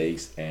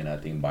mistakes, and I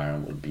think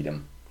Bayern will beat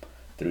them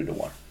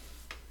 3-1.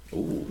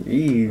 Ooh.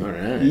 All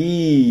right.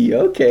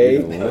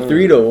 Okay.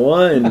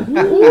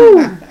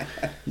 3-1.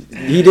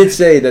 He did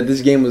say that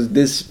this game was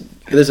this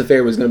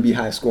affair was going to be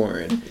high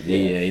scoring.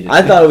 Yeah, he did.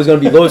 I thought it was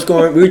going to be low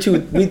scoring. We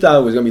thought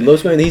it was going to be low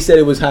scoring. He said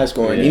it was high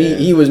scoring. Yeah.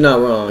 He was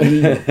not wrong.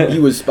 He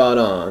was spot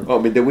on. Oh,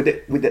 but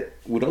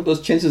with all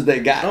those chances they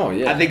got,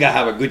 I think I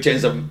have a good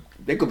chance of.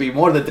 It could be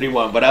more than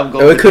 3-1, but I'm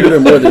going. It could have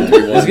been more than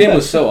 3-1. This game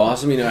was so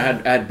awesome. I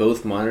had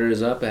both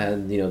monitors up. I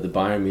had the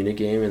Bayern Munich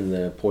game and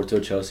the Porto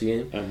Chelsea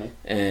game,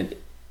 and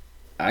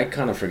I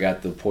kind of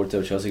forgot the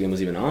Porto Chelsea game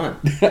was even on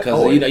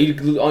because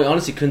you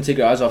honestly couldn't take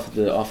your eyes off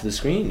the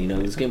screen.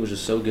 This game was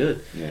just so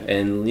good,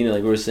 and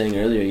like we were saying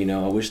earlier,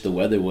 I wish the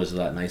weather was a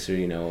lot nicer.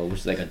 I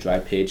wish like a dry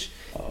pitch.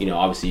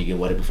 Obviously you can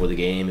wet it before the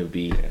game. It'd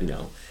be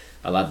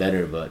a lot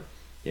better, but.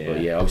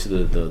 Yeah,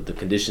 obviously the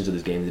conditions of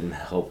this game didn't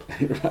help,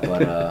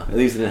 but at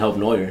least it didn't help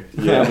Neuer.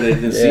 Yeah, but it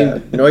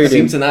didn't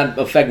seem to not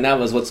affect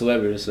Navas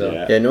whatsoever.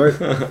 So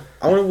Neuer.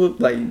 I want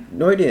to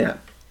Neuer didn't have,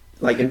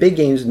 in big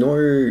games.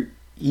 Neuer,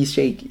 he's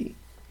shaky.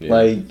 Yeah.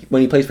 Like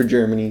when he plays for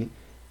Germany,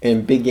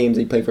 and big games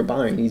he play for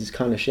Bayern, he's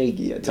kind of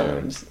shaky at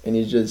times, and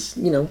he's just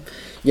you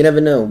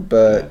never know.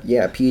 But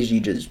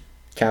PSG just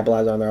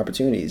capitalized on their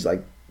opportunities.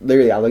 Like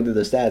literally, I looked at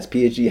the stats.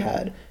 PSG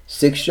had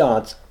 6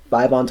 shots.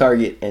 5 on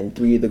target, and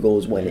 3 of the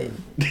goals went in.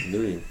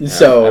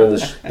 So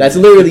that's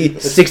literally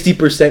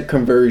 60%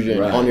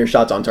 conversion on your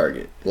shots on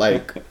target.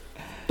 Like,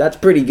 that's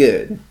pretty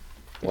good.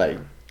 Like,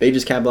 they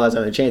just capitalized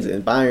on their chances.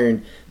 And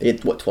Bayern, they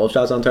had 12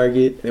 shots on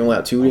target. They only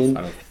had 2 in.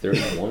 Out of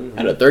 31.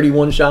 Out of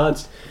 31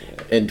 shots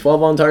and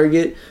 12 on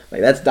target.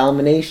 Like, that's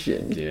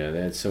domination. Yeah,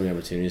 they had so many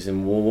opportunities.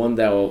 And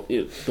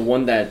the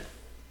one that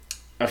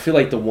I feel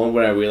like the one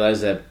where I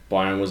realized that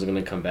Bayern wasn't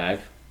going to come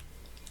back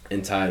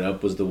and tie it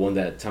up was the one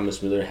that Thomas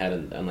Müller had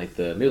on right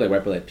by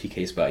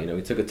PK spot.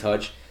 He took a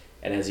touch,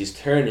 and as he's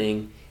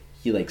turning,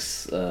 he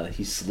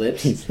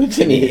slips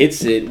and he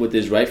hits it with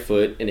his right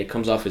foot, and it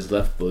comes off his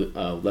left foot,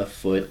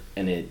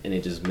 and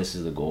it just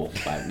misses the goal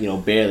by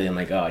barely. I'm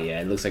like, oh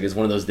yeah, it looks like it's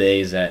one of those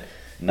days that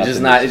it's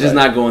just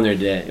not going their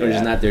day, or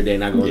just not their day,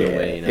 not going their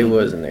way. It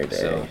wasn't their day.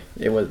 So.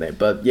 It wasn't there,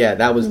 but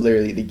that was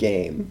literally the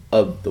game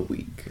of the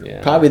week.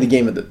 Yeah. Probably the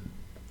game of the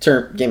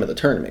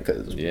tournament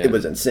because it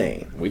was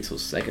insane. Wait till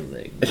second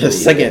leg. If the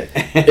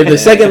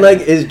second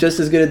leg is just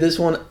as good as this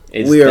one,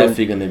 it's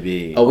definitely going to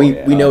be.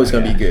 We know it's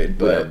going to be good,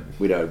 but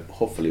with a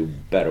hopefully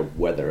better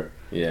weather.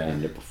 Yeah,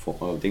 and I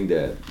think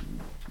that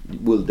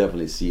we'll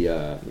definitely see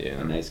a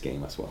nice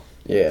game as well.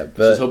 Yeah,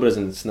 but just hope it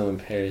doesn't snow in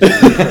Paris.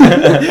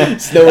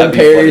 Snow in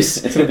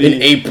Paris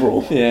in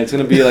April. Yeah, it's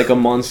gonna be like a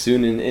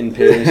monsoon in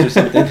Paris or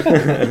something.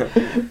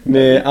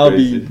 Man, I'll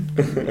be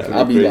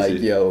like,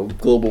 yo,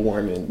 global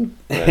warming.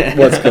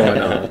 What's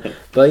going on?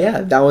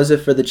 But that was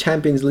it for the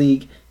Champions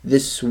League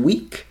this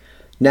week.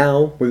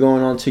 Now we're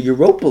going on to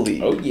Europa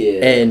League. Oh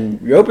yeah. And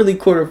Europa League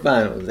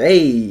quarterfinals.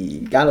 Hey,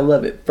 gotta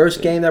love it.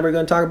 First game that we're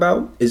gonna talk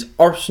about is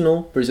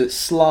Arsenal versus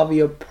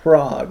Slavia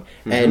Prague.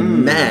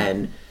 And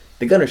man,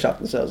 they're gonna shot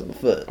themselves in the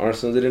foot.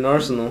 Arsenal did an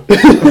Arsenal.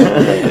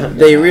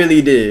 They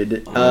really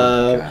did.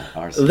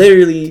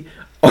 Literally,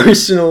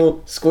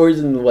 Arsenal scores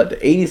in the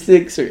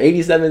 86 or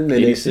 87th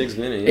minute. 86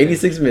 minute. Yeah.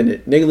 86th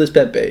minute. Nicolas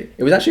Pepe.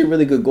 It was actually a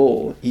really good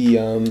goal. He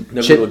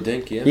lovely little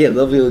dink. Yeah. Yeah,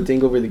 lovely little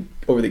dink over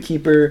the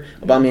keeper.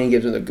 Aubameyang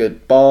gives him a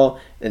good ball,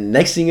 and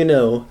next thing you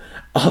know,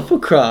 off a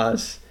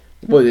cross,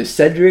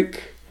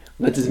 Cedric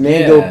lets his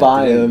man go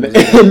by him,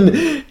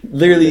 and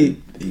literally.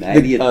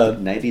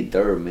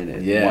 93rd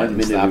minute. Yeah, 1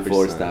 minute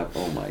before stop.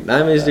 Oh my god.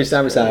 9 minutes to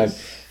stop time.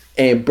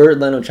 And Bert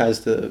Leno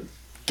tries to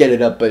get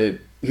it up, but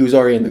he was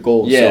already in the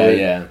goal.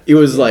 Yeah, it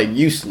was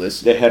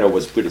useless. The header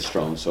was pretty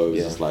strong, so it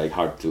was just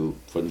hard to,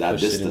 from that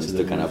distance,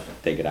 to kind of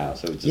take it out.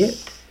 So it's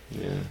just.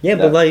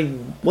 But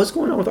what's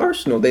going on with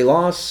Arsenal? They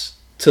lost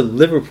to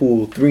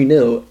Liverpool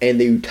 3-0, and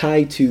they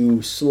tied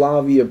to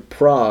Slavia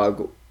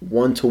Prague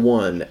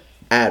 1-1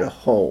 at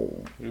home.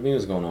 What do you mean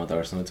what's going on with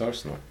Arsenal? It's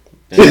Arsenal.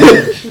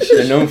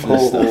 They're known for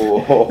this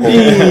stuff.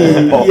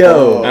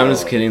 Yo, I'm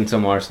just kidding.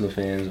 Some Arsenal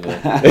fans,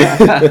 but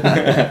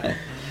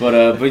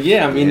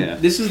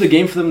this is the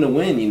game for them to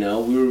win. We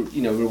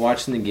were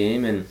watching the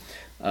game, and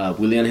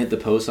Willian hit the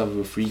post off of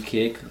a free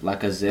kick.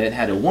 Lacazette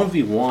had a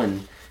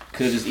 1v1,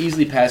 could have just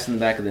easily passed in the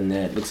back of the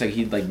net. Looks like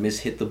he'd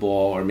mishit the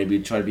ball, or maybe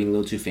tried being a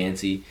little too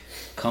fancy.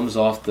 Comes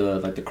off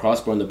the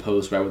crossbar on the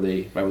post right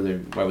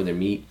where they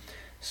meet.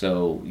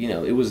 So,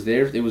 it was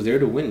there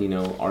to win.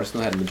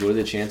 Arsenal had a majority of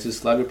their chances.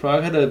 Slavia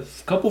Prague had a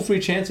couple free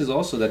chances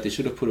also that they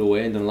should have put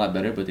away and done a lot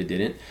better, but they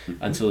didn't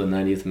until the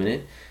 90th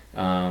minute.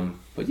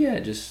 But yeah,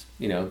 just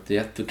they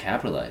have to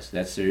capitalize.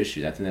 That's their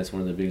issue. I think that's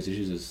one of the biggest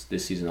issues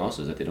this season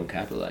also is that they don't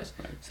capitalize.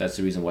 Right. So that's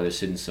the reason why they're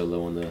sitting so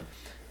low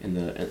in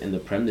the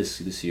Prem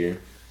this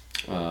year.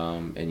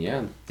 And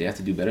yeah, they have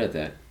to do better at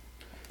that.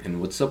 And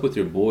what's up with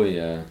your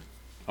boy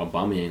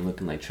Aubameyang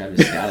looking like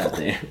Travis Scott out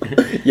there?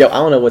 Yo, I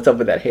don't know what's up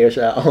with that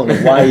hairstyle. I don't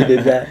know why he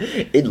did that.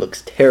 It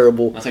looks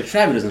terrible. I was like,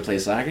 Travis doesn't play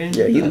soccer.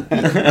 Yeah,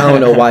 I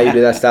don't know why he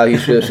did that style. He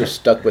should have just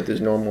stuck with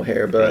his normal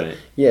hair. But Right.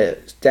 yeah,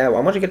 Dad, I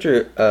want you to get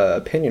your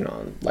opinion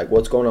on like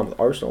what's going on with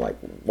Arsenal. Like,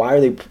 why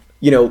are they?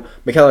 Mikel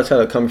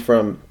Arteta comes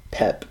from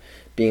Pep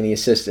being the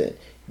assistant.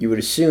 You would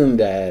assume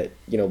that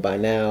by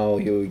now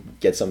he'll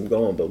get something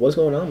going. But what's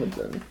going on with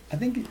them? I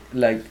think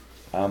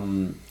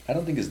I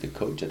don't think it's the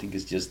coach. I think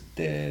it's just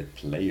the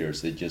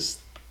players. They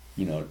just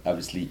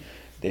obviously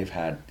this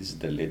is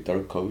the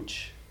third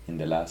coach in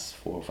the last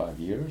 4 or 5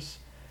 years.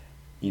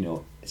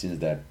 Since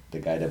that the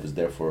guy that was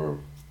there for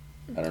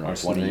I don't know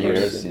 20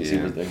 years since he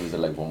was there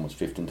like almost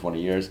 15,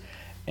 20 years,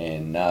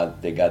 and now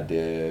they got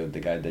the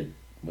guy that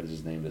what is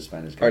his name, the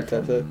Spanish guy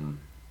Arteta.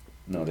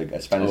 No,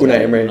 the Spanish Unai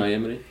guy. Emery. Unai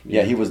Emery.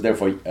 Yeah, he was there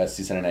for a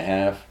season and a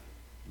half,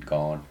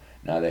 gone.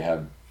 Now they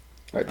have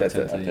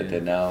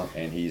Arteta. now,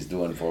 and he's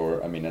doing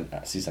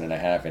a season and a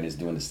half, and he's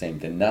doing the same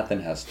thing.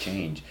 Nothing has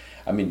changed.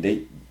 I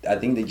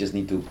think they just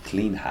need to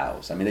clean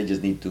house. They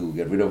just need to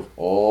get rid of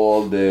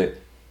all the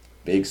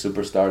big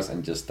superstars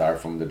and just start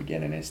from the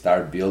beginning and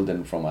start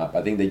building from up.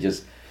 I think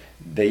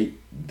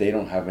they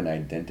don't have an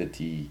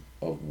identity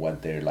of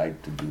what they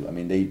like to do.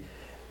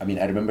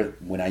 I remember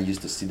when I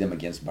used to see them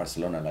against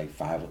Barcelona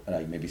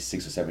maybe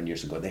 6 or 7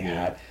 years ago. They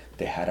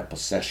had a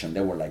possession.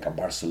 They were like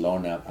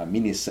a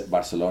mini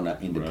Barcelona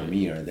in the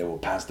Premier. They will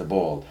pass the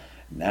ball.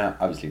 Now,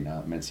 obviously,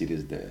 Man City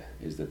is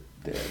the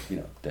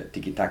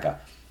tiki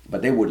taka,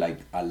 but they would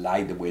I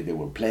like the way they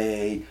would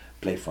play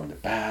from the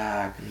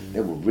back.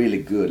 They were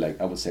really good. Like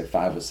I would say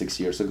 5 or 6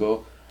 years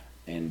ago,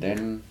 and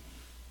then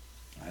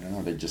I don't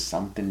know. They just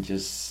something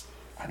just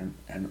I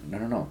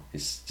don't know.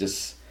 It's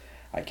just.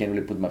 I can't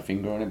really put my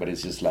finger on it, but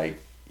it's just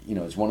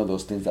it's one of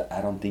those things that I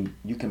don't think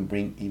you can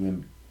bring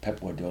even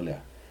Pep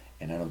Guardiola,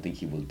 and I don't think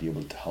he will be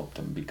able to help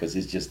them because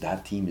it's just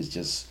that team is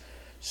just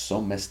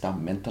so messed up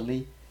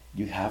mentally.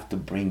 You have to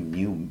bring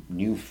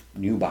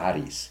new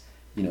bodies.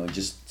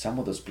 Just some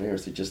of those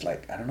players are just I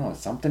don't know,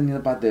 something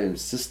about the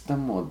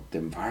system or the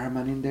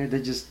environment in there.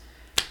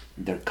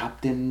 Their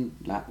captain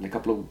a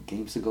couple of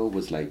games ago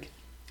was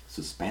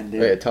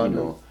suspended. Yeah,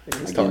 Tottenham.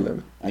 Against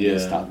Tottenham.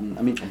 Against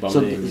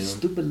Tottenham.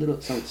 Stupid little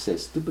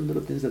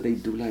things that they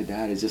do like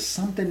that. It's just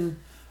something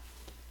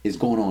is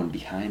going on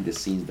behind the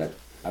scenes that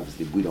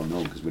obviously we don't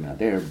know because we're not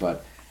there.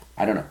 But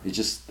I don't know. It's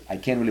just I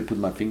can't really put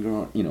my finger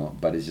on.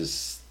 But it's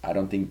just I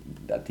don't think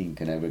that team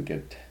can ever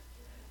get.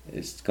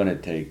 It's gonna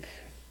take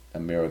a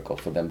miracle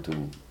for them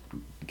to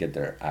get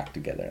their act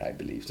together. I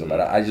believe so.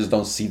 But I just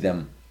don't see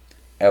them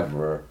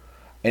ever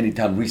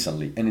anytime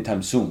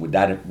soon with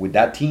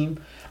that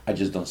team. I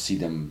just don't see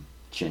them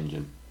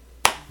changing.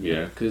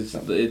 Yeah, because I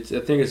think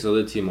it's the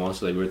other team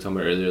also, like we were talking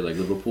about earlier, like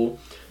Liverpool,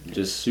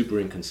 just super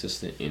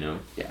inconsistent,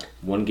 Yeah.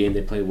 One game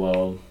they play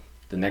well,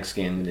 the next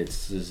game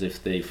it's as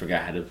if they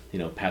forgot how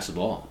to, pass the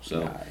ball.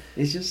 So yeah.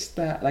 It's just,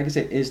 like I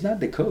said, it's not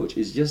the coach.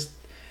 It's just,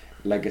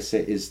 like I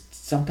said,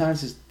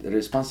 sometimes it's the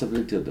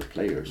responsibility of the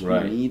players.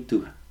 Right. You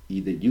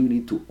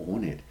need to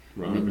own it.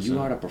 Right, You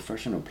are a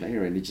professional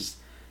player, and it's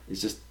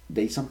just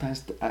they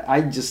sometimes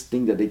I just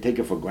think that they take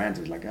it for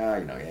granted,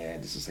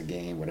 this is a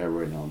game,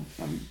 whatever.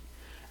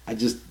 I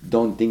just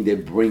don't think they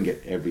bring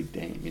it every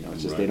day.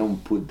 It's just they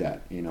don't put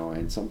that.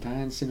 And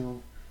sometimes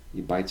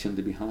it bites you in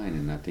the behind.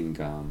 And I think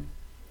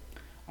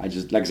I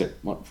just like I said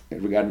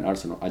regarding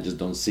Arsenal, I just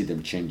don't see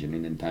them changing.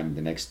 And in time,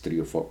 the next 3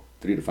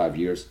 to 5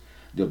 years,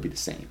 they'll be the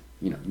same.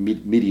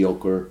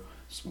 Mediocre.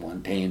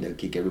 One team they'll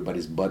kick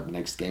everybody's butt.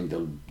 Next game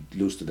they'll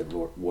lose to the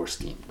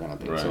worst team kind of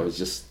thing. Right. So it's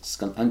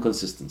just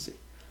inconsistency.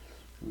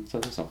 So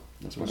that's all.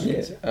 That's what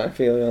I say. I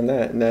feel you on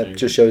that, and that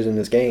just shows in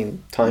this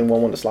game. Time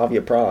 1-1 to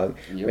Slavia Prague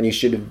when you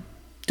should have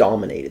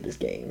dominated this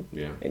game.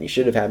 Yeah. And you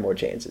should have had more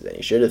chances, and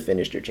you should have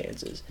finished your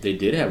chances. They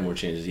did have more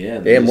chances. Yeah.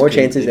 They had more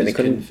chances, and they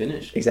couldn't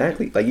finish.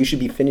 Exactly. You should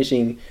be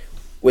finishing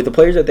with the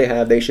players that they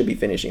have. They should be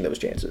finishing those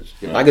chances.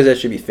 Yeah. Lacazette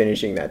should be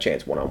finishing that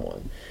chance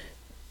 1-on-1.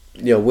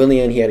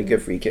 Willian, he had a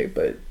good free kick,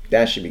 but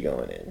that should be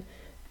going in.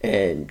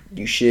 And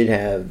you should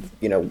have,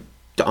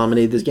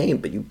 dominated this game,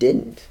 but you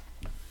didn't.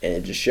 And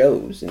it just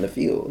shows in the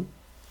field.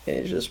 And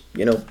it's just,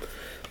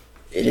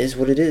 it is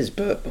what it is.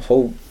 But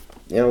Arsenal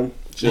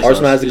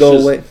has to go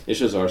away. It's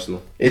just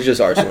Arsenal. It's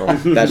just Arsenal.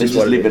 That's just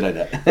what leave it like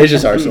that. It's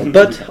just Arsenal.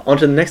 But on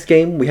to the next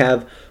game, we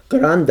have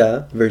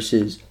Granada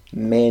versus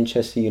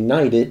Manchester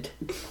United.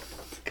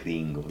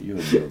 Gringo, you're a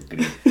little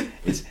gringo.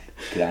 It's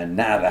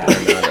Granada.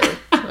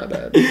 My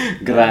bad.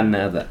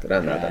 Granada,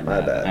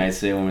 my bad. Alright,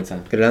 say it one more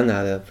time.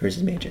 Granada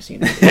versus Manchester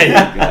United.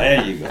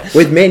 There you go.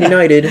 With Man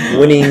United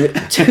winning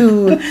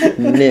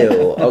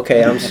 2-0.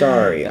 Okay, I'm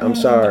sorry. I'm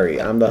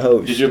the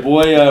host. Did your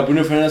boy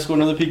Bruno Fernandes score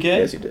another PK?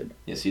 Yes, he did.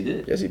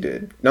 Yes, he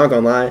did. Not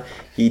gonna lie,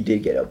 he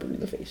did get up in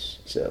the face.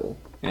 So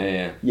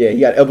Yeah. Yeah, he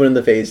got elbowed in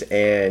the face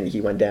and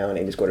he went down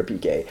and he scored a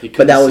PK. He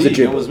But that was a couldn't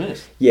see, dribble. was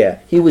missed. Yeah,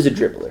 he was a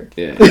dribbler.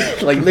 Yeah.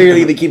 Like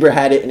literally, the keeper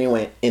had it and it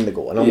went in the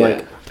goal. And I'm Yeah.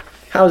 like,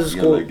 how's the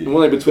score? like it.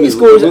 More like between He his-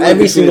 scores more like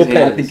every between single his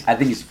penalty. hands. I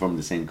think he's from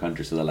the same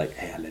country, so they're like,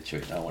 hey, I'll let you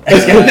that one.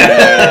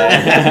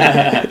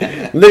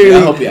 Literally,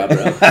 I'll help you out,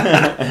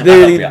 bro.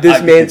 literally, Yeah, this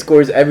I- man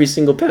scores every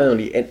single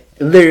penalty, and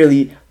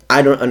literally,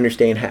 I don't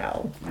understand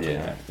how.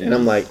 Yeah. And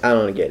I'm like, I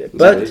don't get it.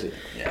 Crazy.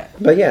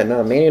 But yeah,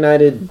 no, Man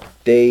United,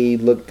 they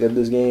looked good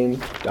this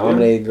game,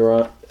 dominated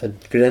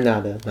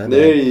Granada. My bad.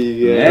 There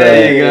you go.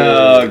 There you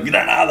go.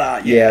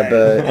 Granada. Yeah,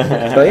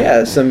 but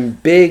yeah, some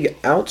big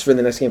outs for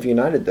the next game for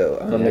United though.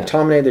 Yeah.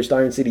 McTominay, their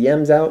starting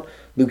CDM's out.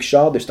 Luke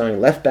Shaw, their starting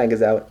left back,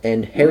 is out,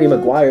 and Harry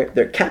Maguire,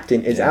 their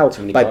captain, is out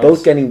too many by cards.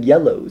 both getting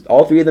yellows.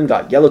 All three of them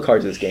got yellow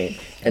cards this game,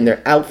 and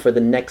they're out for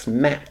the next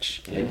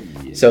match. Yeah.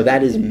 So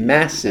that is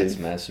massive. That's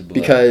massive blow.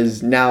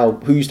 Because now,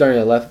 who you starting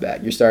at left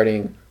back? You're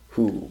starting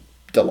who?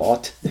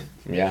 Delot.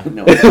 Yeah.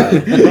 No.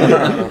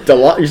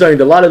 Delot. You're starting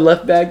Delot at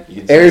left back.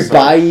 You can Eric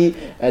start- Bailly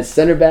at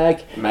center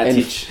back.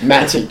 Matic. And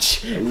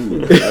Matic.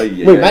 Ooh, oh,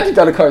 yeah. Wait, Matic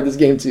got a card this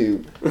game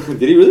too.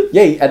 Did he really?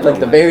 Yeah, at like Oh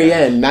the my very gosh.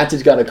 end,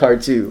 Matic got a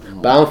card too.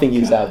 But I don't think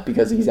he's God. out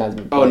because he's hasn't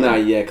been Oh, playing. nah,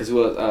 yeah, because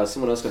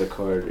someone else got a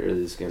card earlier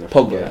this game. I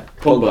Pogba. forgot.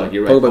 Pogba,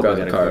 you're right. Pogba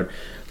got a card.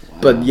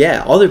 But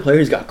yeah, all their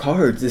players got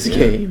cards this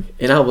game,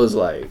 and I was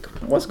like,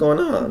 "What's going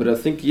on?" But I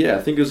think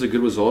it was a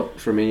good result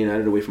for Man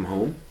United away from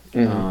home.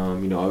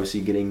 Mhm.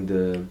 Obviously getting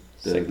the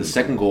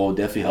second goal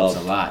definitely helps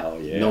a lot. Oh,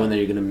 yeah. Knowing that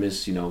you're gonna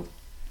miss,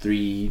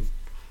 three,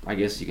 I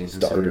guess you can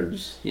consider,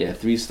 Starters. yeah,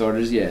 3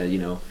 starters. Yeah,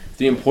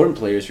 3 important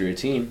players for your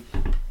team.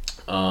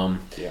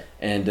 Yeah.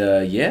 And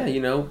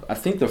I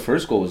think the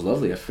first goal was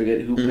lovely. I forget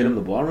who played him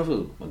the ball. I don't know if it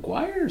was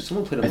Maguire or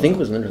someone played him. I think it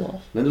was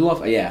Lindelof.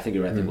 Lindelof. Yeah, I think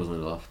you're right. I think it was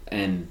Lindelof.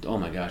 And oh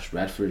my gosh,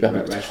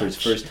 Rashford's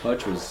first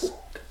touch was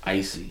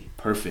icy,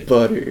 perfect.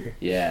 Butter.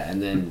 Yeah, and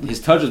then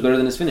his touch was better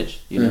than his finish.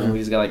 Mhm.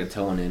 He's got like a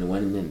toe on it and it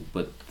went in.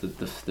 But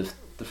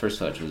the first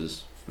touch was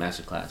just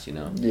masterclass.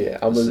 Yeah,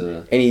 I was.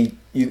 So- And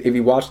if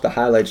you watch the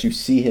highlights, you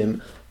see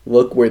him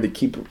look where the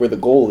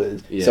goal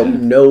is. So Yeah. he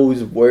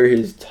knows where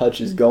his touch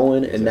is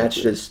going, and that's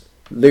Exactly. just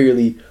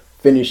literally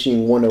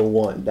finishing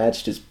 101.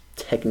 That's just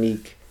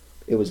technique.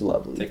 It was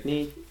lovely.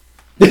 Technique.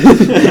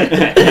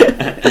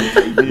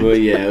 Well,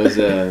 yeah, it was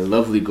a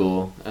lovely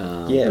goal.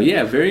 Yeah. But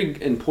yeah,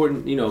 very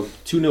important,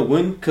 2-0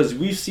 win because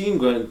we've seen,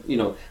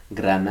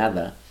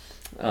 Granada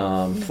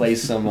play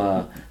some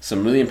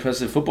really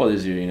impressive football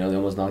this year. They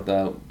almost knocked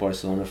out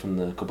Barcelona from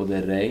the Copa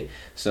del Rey.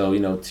 So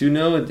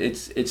 2-0,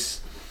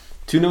 it's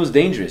 2-0 is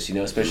dangerous.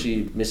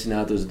 Especially missing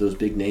out those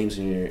big names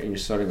in your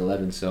starting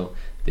 11. So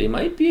they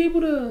might be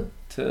able to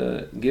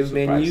give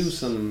Man U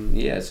some,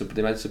 so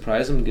they might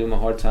surprise them, give them a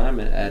hard time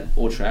at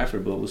Old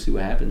Trafford, but we'll see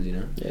what happens.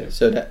 Yeah.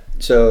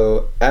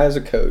 So as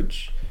a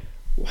coach,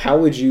 how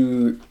would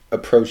you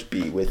approach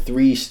B with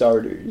 3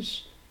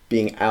 starters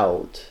being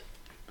out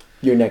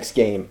your next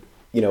game?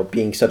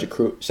 Being such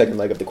a second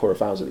leg of the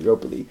quarterfinals of the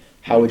Europa League.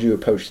 How would you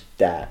approach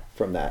that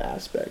from that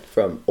aspect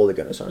from Ole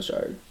Gunnar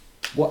Solskjaer?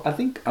 Well, I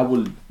think I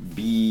will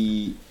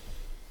be.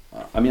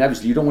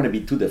 Obviously, you don't want to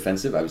be too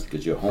defensive, obviously,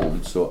 because you're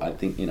home. So I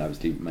think,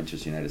 obviously,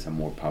 Manchester United is a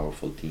more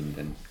powerful team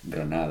than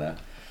Granada.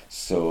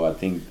 So I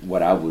think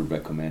what I would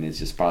recommend is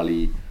just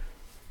probably,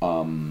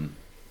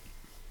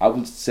 I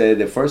would say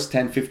the first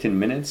 10, 15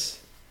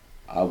 minutes,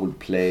 I would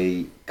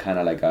play kind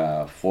of like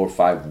a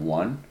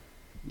 4-5-1,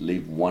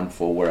 leave one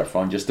forward up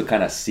front, just to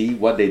kind of see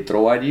what they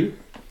throw at you.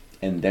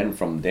 And then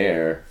from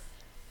there,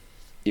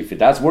 if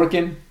that's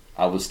working,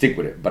 I will stick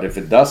with it. But if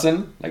it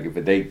doesn't, like if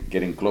they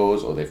getting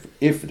close or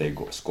if they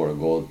score a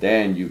goal,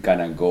 then you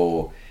kind of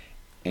go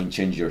and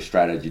change your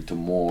strategy to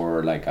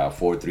more like a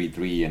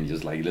 4-3-3 and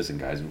just like, listen,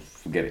 guys,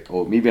 forget it.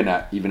 Or maybe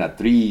even a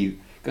 3,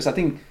 because I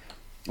think,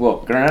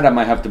 Granada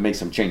might have to make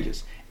some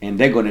changes. And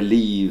they're going to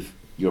leave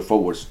your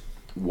forwards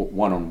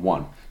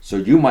one-on-one. So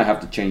you might have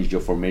to change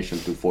your formation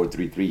to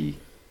 4-3-3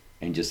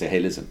 and just say, hey,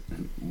 listen,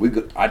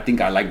 I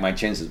think I like my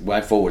chances,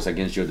 my forwards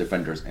against your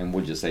defenders. And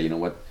we'll just say, you know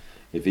what?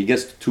 If it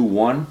gets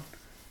 2-1,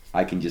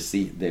 I can just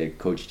see the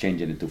coach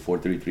changing it to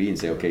 4-3-3 and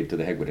say, okay, to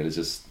the heck with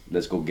it.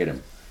 Let's go get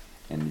him,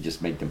 and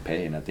just make them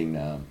pay. And I think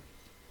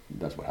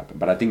that's what happened.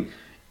 But I think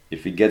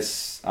if it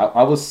gets,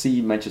 I will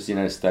see Manchester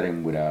United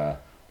starting with a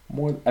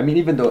more.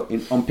 Even though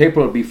on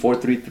paper it'll be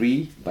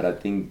 4-3-3, but I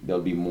think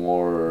there'll be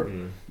more.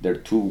 Their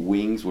 2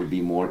 wings will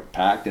be more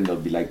packed, and they'll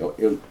be like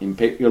it'll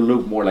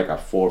look more like a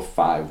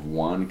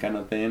 4-5-1 kind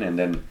of thing, and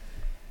then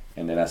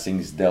as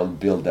things they'll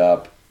build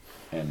up.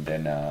 And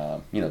then,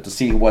 to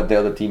see what the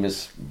other team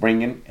is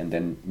bringing and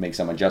then make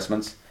some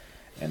adjustments.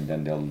 And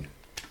then they'll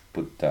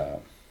put,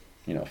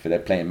 if they're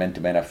playing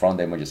man-to-man up front,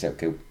 they might just say,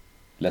 okay,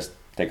 let's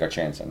take our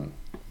chance and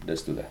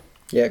let's do that.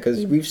 Yeah,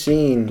 because we've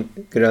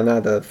seen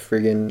Granada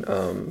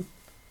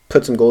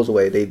put some goals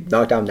away. They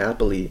knocked out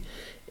Napoli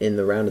in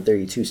the round of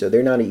 32, so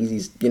they're not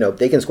easy.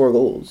 They can score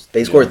goals.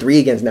 They scored 3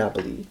 against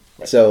Napoli.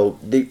 Right. So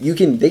they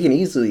can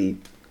easily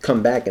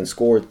come back and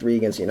score 3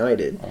 against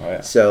United. Oh,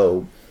 yeah.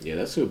 So Yeah,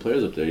 that's some good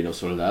players up there.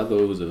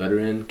 Soldado, who's a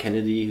veteran.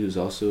 Kennedy, who's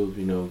also,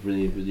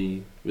 really,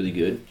 really, really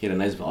good. He had a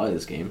nice volley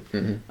this game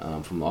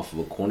from off of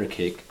a corner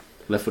kick.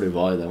 Left-footed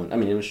volley, that one. I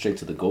mean, it was straight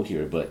to the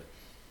goalkeeper, but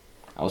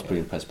I was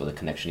pretty impressed by the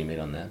connection he made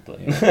on that. But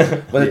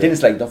the thing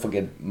is, like, don't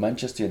forget,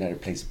 Manchester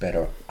United plays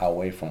better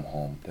away from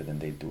home than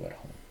they do at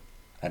home.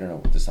 I don't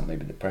know, just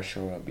maybe the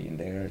pressure of being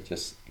there,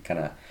 just kind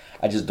of,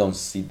 I just don't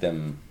see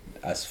them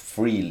as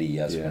freely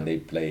as when they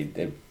play,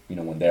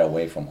 when they're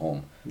away from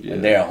home. Yeah.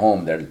 When they're at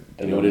home, they're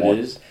you know what it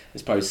is?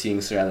 It's probably seeing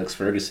Sir Alex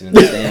Ferguson in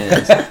the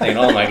stands, thinking,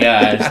 "Oh my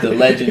gosh, the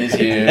legend is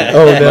here."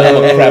 Oh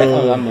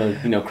no!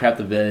 I'm a crap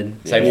the bed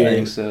type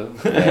thing. So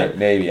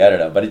maybe I don't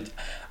know, but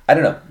I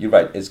don't know. You're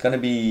right. It's gonna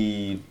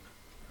be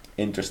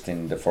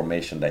interesting the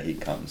formation that he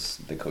comes,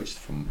 the coach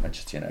from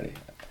Manchester United.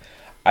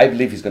 I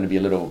believe he's gonna be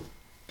a little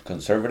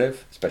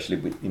conservative, especially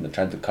with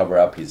trying to cover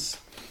up his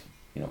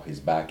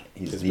back,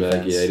 his defense.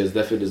 back, yeah, he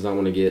definitely does not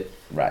want to get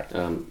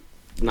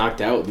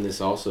knocked out in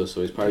this also,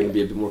 so he's probably gonna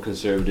be a bit more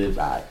conservative.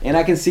 Right, and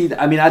I can see.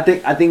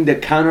 I think the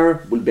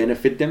counter will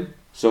benefit them.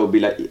 So be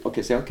like,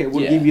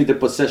 we'll give you the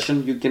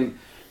possession. You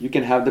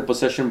can have the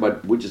possession,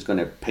 but we're just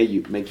gonna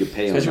make you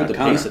pay, especially on with the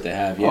counter. pace that they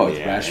have. Yeah, with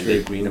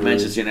Rashford, Greenwood.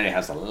 Manchester United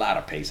has a lot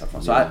of pace up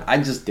front. So Yeah. I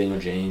just Daniel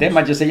James. They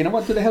might just say, you know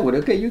what, to the hell with it.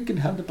 Okay, you can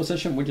have the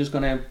possession. We're just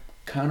gonna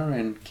counter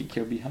and kick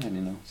your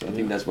behind. So I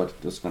think that's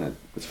what's gonna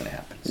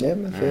happen. So. Yeah,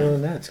 I'm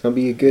feeling that. It's gonna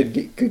be a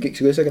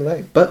good second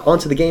leg. But on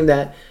to the game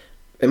that,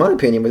 in my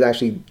opinion, was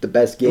actually the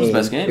best game. It was the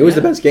best game. It was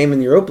the best game in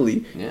the Europa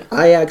League. Yeah.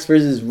 Ajax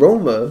versus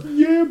Roma.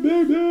 Yeah,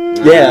 baby.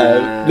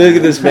 Yeah, look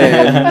at this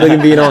man. Look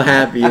at being all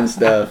happy and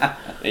stuff.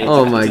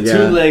 Oh my god.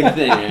 2-leg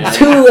thing. Man.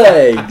 2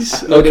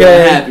 legs.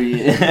 Okay. Happy.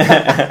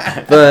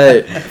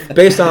 But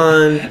based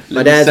on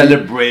my dad's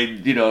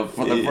celebrate,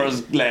 for the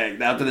first leg.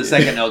 After the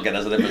second, okay,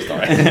 that's a different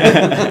story.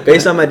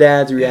 based on my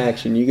dad's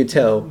reaction, you could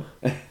tell.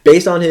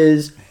 Based on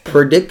his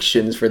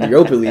predictions for the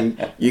Europa League,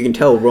 you can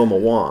tell Roma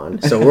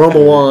won. So Roma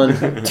won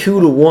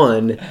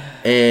 2-1,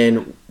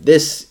 and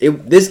this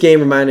game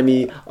reminded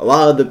me a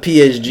lot of the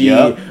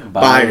PSG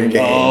Bayern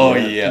game. Oh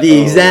yeah,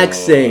 the exact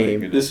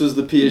same. This was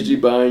the PSG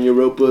Bayern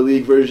Europa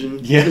League version.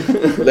 Yeah,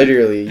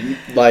 literally,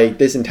 like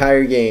this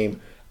entire game,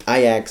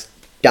 Ajax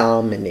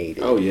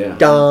dominated. Oh yeah,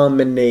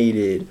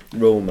 dominated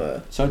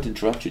Roma. Sorry to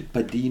interrupt you,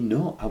 but do you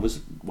know I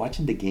was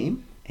watching the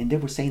game and they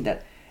were saying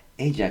that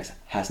Ajax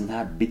has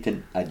not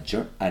beaten an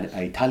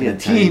Italian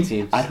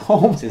team at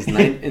home since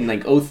in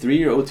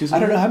 03 or 02. I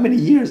don't know how many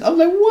years. I was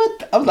like,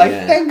 what? I was like,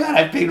 thank God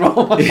I picked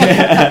Roma.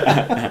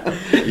 I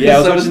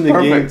was watching the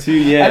game too.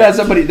 Yeah, and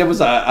then there was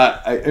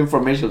a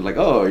information like,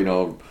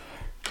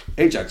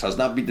 Ajax has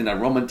not beaten a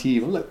Roman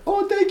team. I'm like,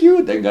 oh, thank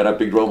you. Thank God I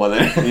picked Roma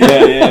then.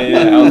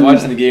 Yeah. I was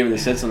watching the game and they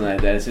said something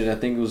like that. It said, I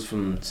think it was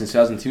since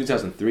 2002,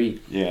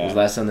 2003. Yeah, it was the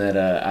last time that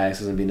Ajax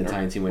hasn't beaten an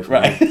Italian team away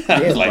from home.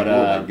 I was like,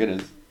 oh my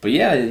goodness. But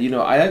yeah,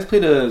 Ajax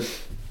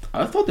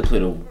I thought they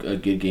played a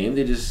good game.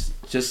 They just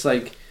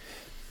like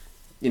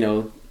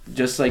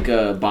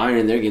Bayern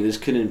in their game, they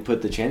just couldn't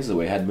put the chances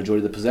away. Had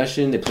majority of the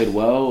possession. They played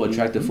well,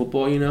 attractive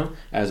football,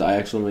 as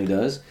Ajax normally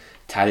does.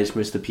 Tadic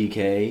missed the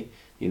PK,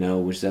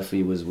 which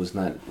definitely was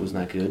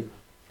not good.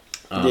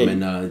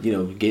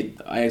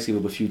 Ajax gave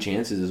up a few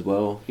chances as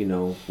well.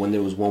 When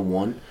there was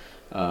 1-1,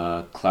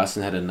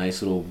 Klaassen had a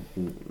nice goal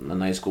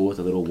with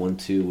a little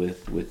 1-2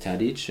 with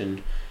Tadic,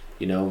 and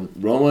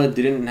Roma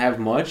didn't have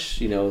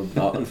much.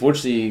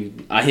 Unfortunately,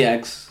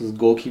 Ajax's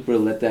goalkeeper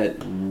let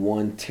that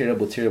one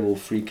terrible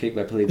free kick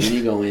by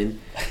Pellegrini go in.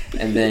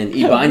 And then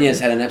Ibanez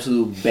had an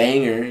absolute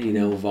banger,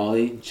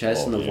 volley,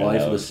 chest and the volley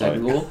for the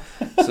second goal.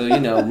 So,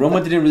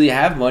 Roma didn't really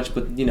have much,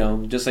 but,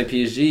 just like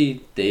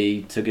PSG,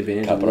 they took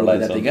advantage of the little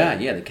that they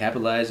got. Yeah, they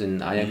capitalized,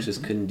 and Ajax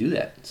just couldn't do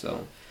that.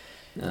 So,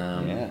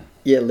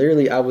 Yeah,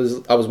 literally, I was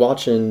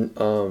watching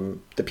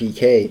the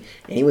PK,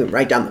 and he went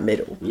right down the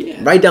middle. Yeah.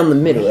 Right down the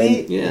middle. Really?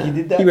 And Yeah. He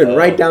did that? He went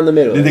right down the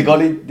middle. Did the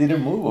goalie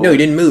didn't move? No, he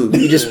didn't move.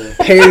 He just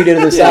parried it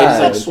to the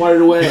side. He just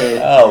swatted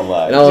away. Oh,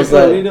 my. And I was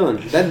what like, are you doing?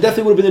 That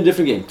definitely would have been a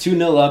different game.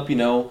 2-0 up,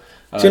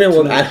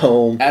 2-0 at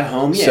home. At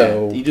home, yeah.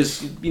 So, you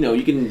just,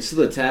 you can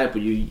still attack,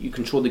 but you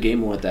control the game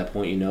more at that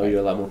point. You're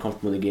a lot more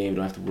comfortable in the game. You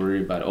don't have to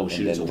worry about, and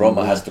then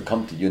Roma has to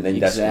come to you, and then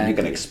that's when you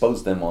can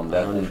expose them on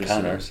that on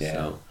counters.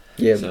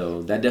 Yeah.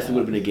 So that definitely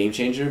would have been a game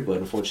changer, but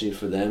unfortunately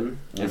for them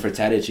and for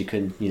Tadic, he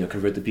couldn't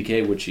convert the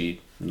PK, which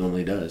he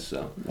normally does.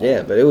 So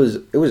yeah, but it was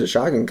a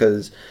shocking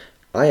because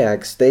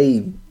Ajax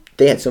they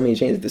had so many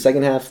chances. The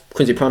second half,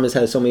 Quincy Promes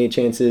had so many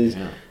chances,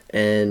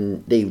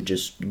 and they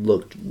just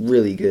looked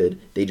really good.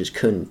 They just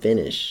couldn't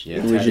finish. Yeah,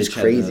 it was just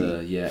crazy.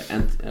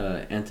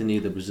 Anthony,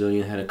 the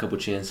Brazilian, had a couple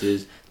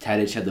chances.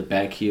 Tadic had the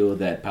back heel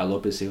that Pau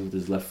Lopez saved with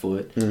his left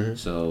foot. Mm-hmm.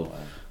 So.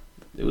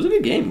 It was a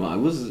good game. I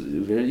was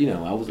very,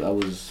 I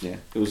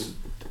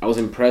was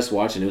impressed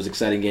watching. It was an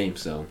exciting game.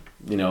 So,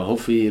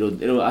 hopefully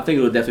I think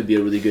it'll definitely be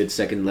a really good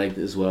second leg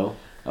as well.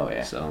 Oh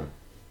yeah. So,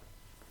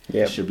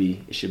 yeah, it should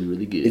be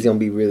really good. It's gonna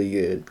be really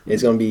good.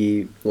 It's gonna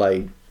be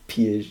like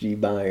PSG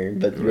Bayern,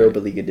 but the Europa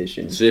League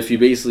edition. So if you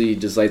basically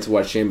just like to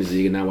watch Champions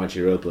League and not watch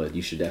Europa,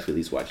 you should definitely at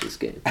least watch this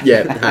game.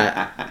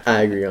 Yeah,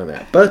 I agree on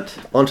that. But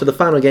on to the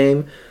final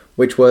game,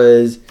 which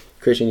was,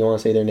 Christian, you want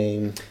to say their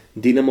name?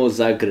 Dinamo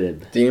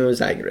Zagreb. Dinamo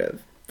Zagreb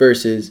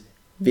versus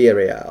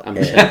Villarreal. I'm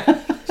Czech.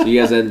 So you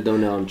guys that don't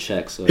know, I'm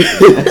Czech. So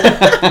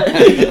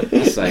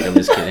it's like, I'm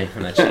just kidding.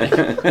 I'm not Czech.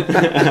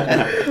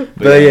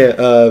 But yeah,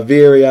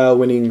 Villarreal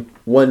winning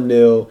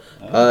 1-0.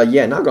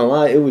 Yeah, not gonna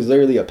lie, it was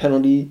literally a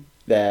penalty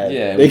that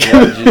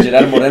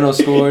Gerardo Moreno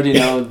scored.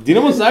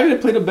 Dinamo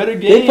Zagreb played a better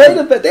game.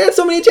 They had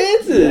so many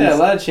chances. Yeah, a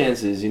lot of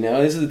chances.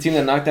 This is the team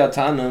that knocked out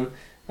Tottenham.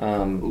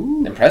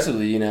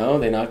 Impressively,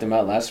 they knocked them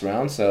out last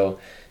round. So,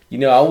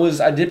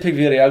 I did pick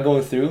Villarreal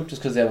going through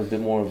just because they have a bit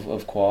more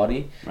of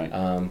quality. Right.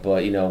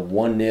 But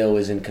 1-0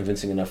 isn't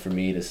convincing enough for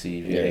me to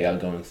see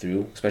Villarreal going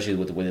through, especially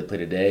with the way they play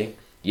today.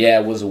 Yeah,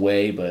 it was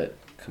away, but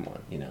come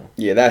on,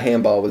 Yeah, that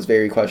handball was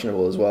very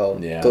questionable as well.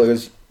 Yeah.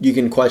 Because you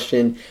can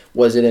question,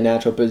 was it a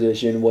natural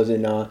position? Was it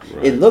not?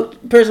 Right. It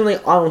looked, personally,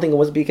 I don't think it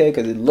was a PK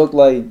because it looked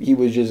like he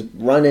was just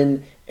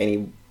running and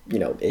he,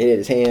 it hit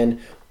his hand.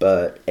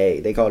 But, hey,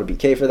 they called a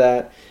PK for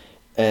that.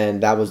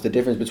 And that was the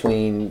difference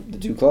between the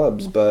two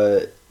clubs.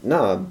 But,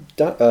 no,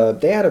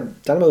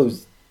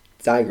 Dinamo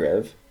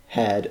Zagreb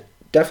had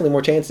definitely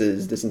more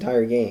chances this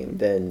entire game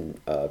than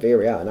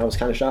Villarreal. And I was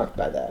kind of shocked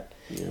by that.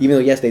 Yeah. Even though,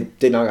 yes, they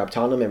did knock out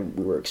Tottenham and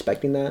we were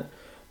expecting that.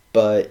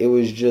 But it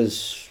was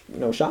just,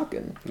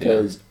 shocking.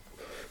 Because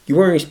you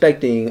weren't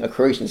expecting a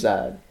Croatian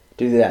side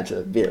to do that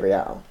to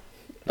Villarreal,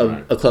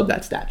 a club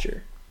that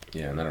stature.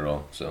 Yeah, not at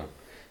all. So,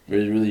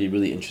 really, really,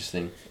 really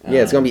interesting.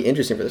 Yeah, it's going to be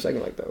interesting for the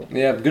second leg, though.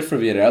 Yeah, good for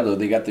Villarreal, though.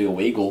 They got the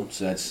away goal,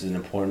 so that's an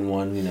important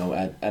one,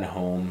 at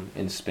home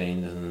in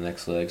Spain in the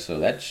next leg. So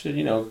that should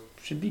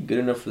be good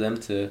enough for them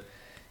to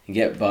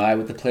get by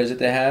with the players that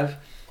they have.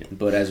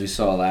 But as we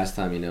saw last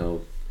time,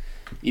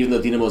 even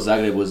though Dinamo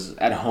Zagreb was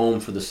at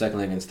home for the second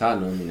leg against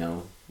Tottenham,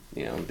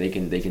 they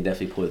can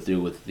definitely pull it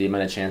through with the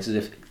amount of chances.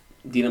 If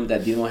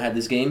Dinamo had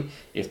this game,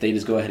 if they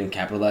just go ahead and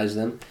capitalize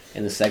them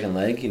in the second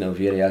leg,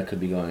 Villarreal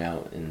could be going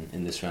out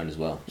in this round as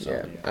well. So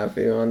yeah, I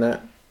feel on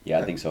that. Yeah,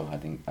 I think so.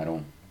 Like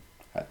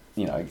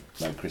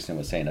Cristian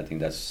was saying, I think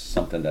that's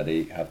something that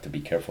they have to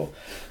be careful.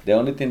 The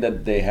only thing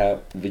that they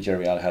have,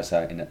 Villarreal has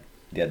the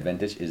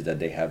advantage is that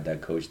they have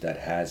that coach that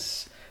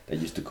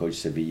used to coach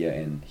Sevilla,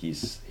 and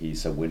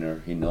he's a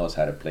winner. He knows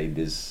how to play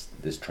this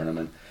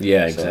tournament.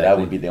 Yeah, exactly. So that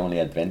would be the only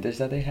advantage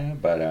that they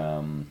have. But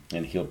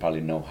and he'll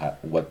probably know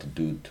what to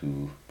do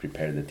to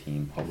prepare the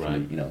team. Hopefully,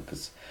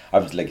 because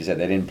obviously, like you said,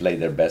 they didn't play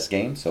their best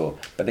game. So,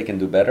 but they can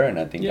do better. And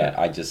I think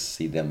I just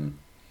see them.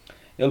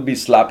 It'll be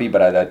sloppy,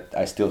 but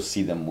I still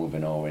see them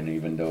moving over. And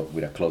even though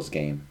with a close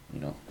game,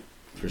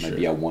 for might sure,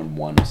 be a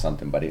 1-1 or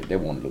something, but they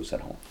won't lose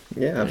at home.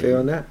 Yeah, I feel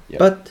on that. Yep.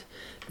 But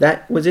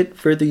that was it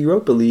for the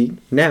Europa League.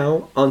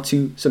 Now,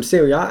 onto some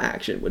Serie A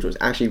action, which was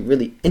actually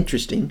really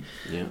interesting.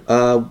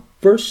 Yeah.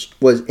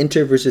 First was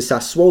Inter versus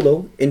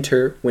Sassuolo.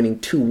 Inter winning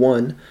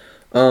 2-1.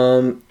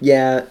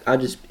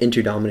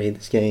 Inter dominated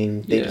this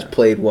game. They just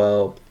played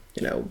well.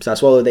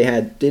 Sassuolo, they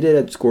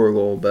did score a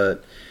goal,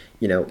 but,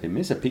 They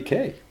missed a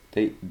PK.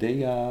 They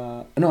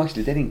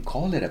actually they didn't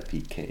call it a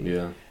PK.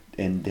 Yeah.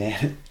 And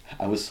then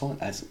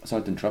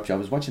sorry to interrupt you. I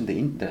was watching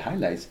the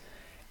highlights,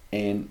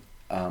 and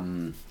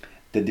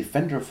the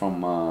defender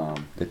from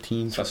the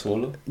team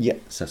Sassuolo. Yeah,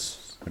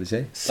 what do you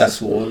say?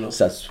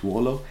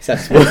 Sassuolo.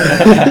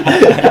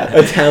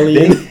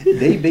 Italian.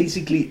 They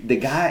basically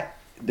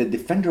the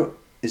defender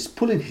is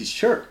pulling his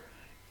shirt.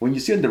 When you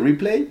see on the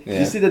replay,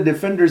 you see the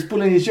defender is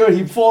pulling his shirt.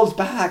 He falls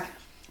back,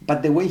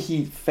 but the way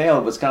he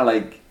fell was kind of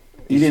like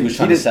he was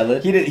trying to sell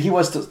it. He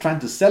was trying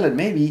to sell it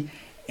maybe,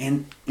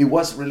 and it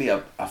was really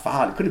a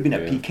foul. It could have been a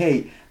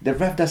PK. The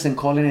ref doesn't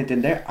call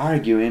anything. They're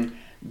arguing.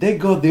 They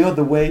go the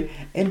other way,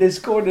 and they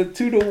scored a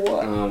 2-1.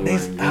 Oh my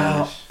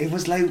gosh! It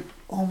was like,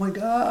 oh my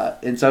god!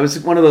 And so it was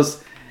one of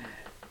those.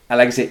 I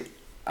like to say,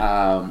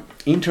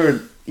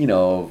 Inter.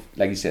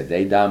 Like you said,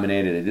 they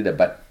dominated. They did it,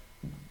 but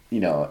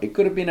it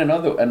could have been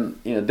another,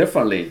 and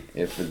differently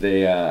if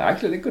they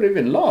actually they could have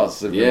even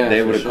lost if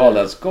they would have called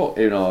us score.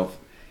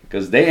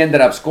 Because they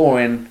ended up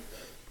scoring.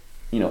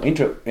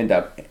 Inter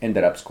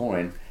ended up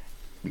scoring.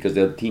 Because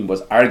the team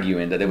was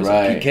arguing that there was a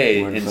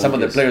PK, and some of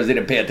the players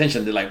didn't pay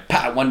attention. They're like,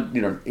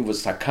 it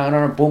was a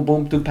counter, boom,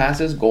 boom, 2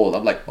 passes, goal.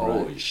 I'm like,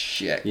 oh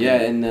shit.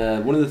 Yeah,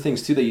 and one of the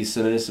things too that you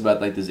noticed about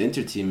this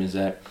Inter team is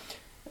that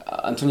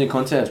Antonio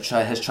Conte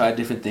has tried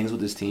different things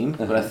with his team,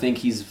 but I think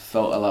he's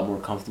felt a lot more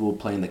comfortable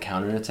playing the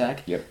counter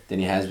attack than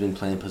he has been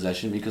playing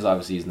possession, because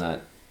obviously he's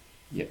not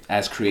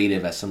as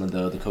creative as some of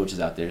the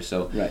coaches out there.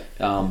 So,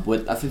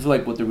 what I feel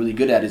like what they're really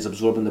good at is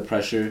absorbing the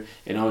pressure,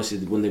 and obviously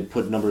when they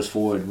put numbers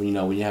forward, when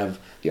you have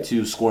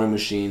two scoring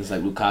machines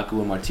like Lukaku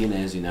and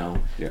Martinez,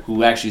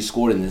 who actually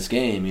scored in this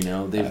game,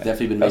 they've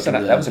definitely been making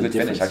that was a good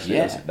difference. Finish actually.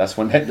 Yeah. That's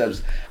one that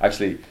was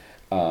actually.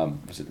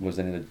 Was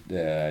it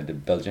the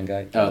Belgian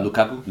guy?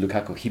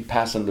 Lukaku. He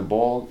passed on the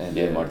ball, and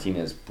then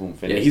Martinez boom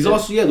finished. Yeah, he's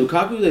also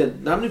Lukaku.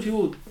 That not many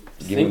people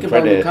think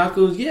about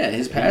Lukaku's,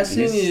 his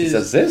passing his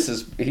assist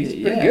is he's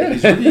pretty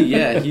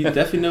good. He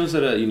definitely knows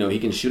that. He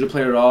can shoot a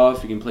player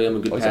off. He can play him a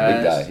good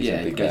pass. He's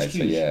a big guy. He's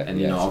a big guy. Huge.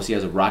 And obviously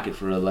has a rocket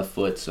for a left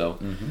foot. So,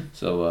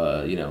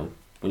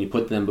 when you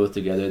put them both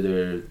together,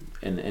 they're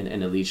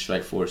an elite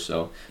strike force.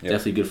 So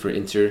definitely good for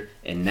Inter.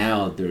 And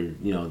now they're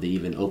they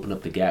even open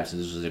up the gaps.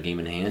 This was their game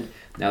in hand.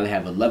 Now they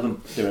have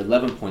 11. They're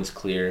 11 points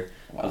clear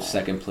of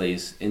second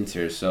place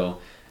Inter. So.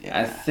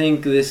 I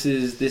think this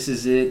is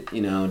it.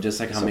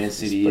 Just like how Man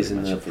City is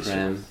in the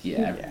Prem.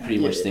 I pretty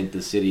much think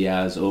the Serie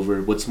A is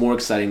over. What's more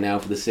exciting now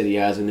for the Serie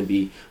A is going to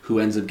be who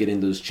ends up getting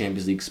those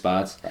Champions League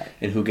spots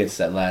and who gets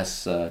that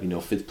last,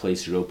 5th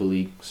place Europa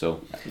League.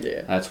 So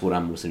that's what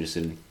I'm most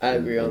interested in. I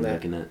agree on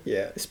that.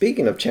 Yeah.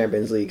 Speaking of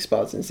Champions League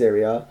spots in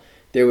Serie A,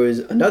 there was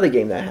another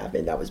game that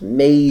happened that was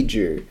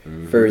major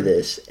for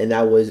this, and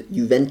that was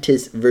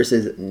Juventus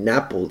versus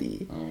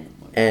Napoli.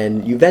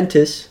 And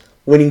Juventus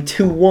winning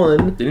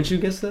 2-1. Didn't you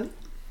guess that?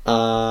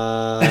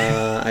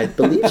 I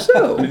believe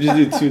so. Did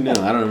you do 2-0?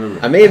 I don't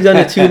remember. I may have done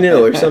a 2-0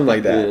 or something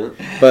like that.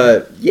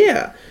 But,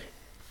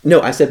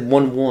 no, I said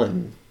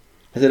 1-1.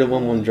 I said a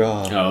 1-1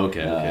 draw. Oh,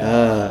 okay.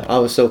 I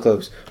was so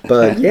close.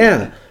 But,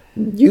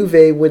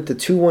 Juve with the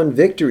 2-1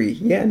 victory.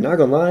 Yeah, not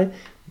going to lie,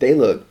 they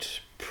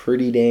looked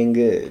pretty dang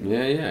good.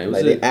 Yeah.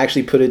 They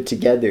actually put it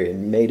together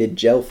and made it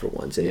gel for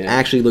once. And it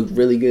actually looked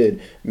really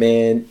good.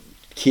 Man,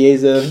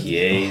 Chiesa,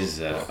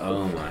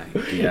 oh my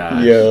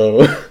god.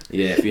 Yo.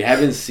 Yeah, if you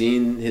haven't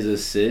seen his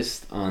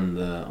assist on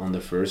the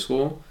first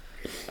goal,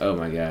 oh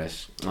my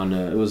gosh.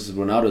 It was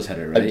Ronaldo's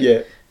header,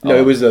 right? No,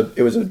 it was a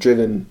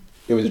driven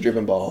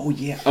ball. Oh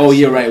yeah. Oh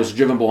yeah, right. It was a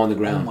driven ball on the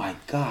ground. Oh my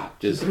god.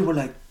 There were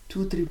like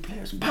 2-3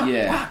 players.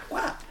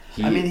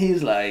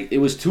 He's like, it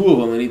was two of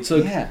them, and he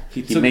took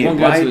one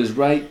guy to his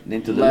right,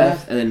 then to the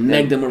left, and then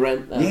negged him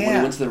around. When he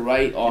went to the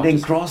right, and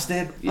then crossed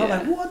it. I was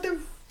like, what the.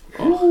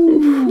 I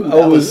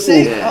was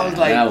sick. I was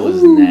like, that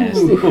was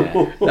nasty.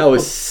 That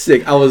was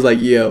sick. I was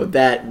like, yo,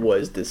 that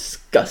was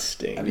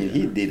disgusting. I mean,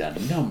 he did a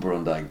number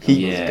on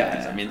these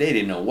guys. I mean, they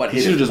didn't know what hit him.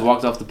 He should have just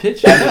walked off the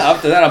pitch.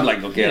 After that, I'm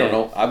like, okay, I don't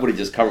know. I would have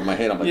just covered my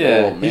head. I'm like,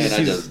 oh man,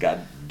 I just got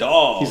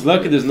dogged. He's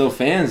lucky there's no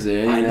fans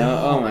there. I know.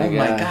 Oh my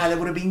god, that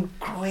would have been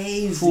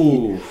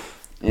crazy.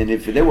 And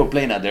if they were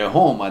playing at their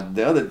home, at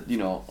the other,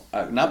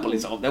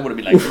 Napoli's home, they would have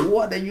been like,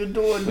 what are you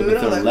doing, dude?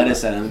 Throw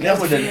lettuce at him.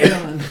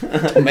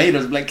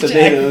 Tomatoes, black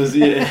potatoes,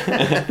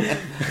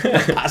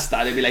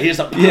 pasta. They'd be like, here's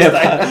some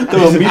pasta.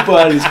 Throw a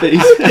meatball at his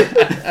face.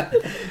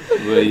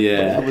 But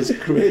that was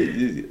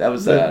crazy. That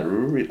was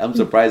I'm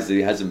surprised that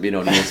he hasn't been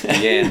on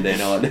ESPN.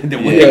 The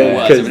way it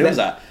was. I mean,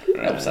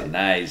 that was a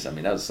nice. I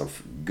mean, that was a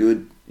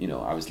good.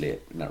 Obviously,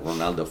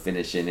 Ronaldo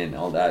finishing and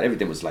all that.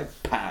 Everything was like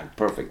packed,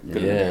 perfect.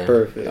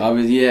 Perfect.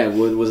 Obviously,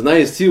 what was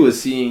nice too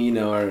was seeing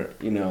our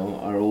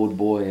old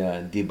boy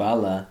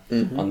Dybala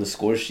on the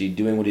score sheet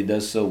doing what he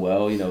does so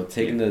well.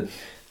 Taking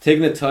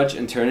the touch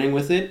and turning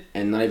with it,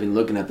 and not even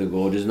looking at the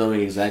goal, just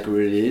knowing exactly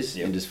where it is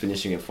and just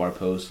finishing it far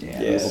post.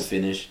 Beautiful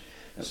finish.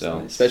 So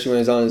especially when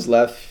it's on his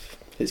left.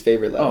 His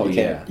favorite left.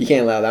 You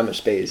can't allow that much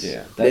space.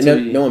 Yeah,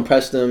 no one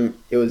pressed him.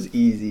 It was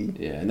easy.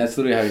 Yeah, and that's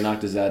literally how he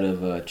knocked us out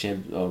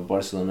of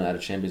Barcelona out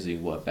of Champions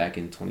League. Back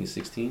in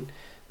 2016,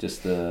 or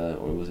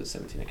was it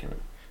 17? I can't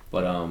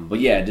remember. But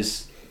yeah,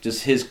 just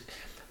his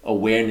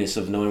awareness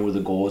of knowing where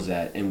the goal is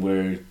at and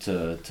where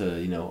to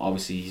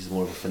obviously he's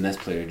more of a finesse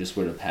player, just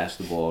where to pass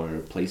the ball or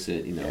place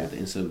it,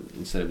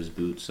 instead of his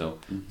boot. So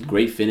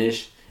great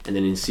finish, and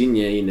then Insigne,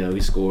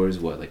 he scores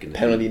in the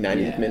penalty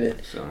 90th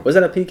minute. So. Was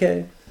that a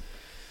PK?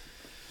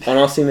 On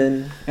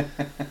Osimhen?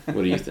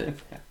 What do you think?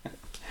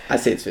 I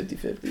say it's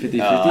 50-50. 50-50?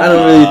 I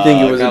don't really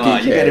think it was a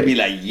PK. You gotta be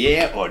like,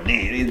 yeah or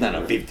nay. It's not a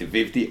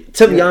 50-50.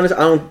 To be honest,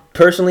 I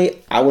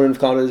wouldn't have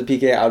called it as a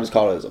PK. I would just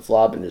call it as a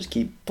flop and just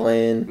keep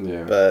playing.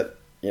 Yeah. But,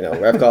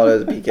 ref called it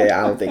as a PK.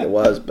 I don't think it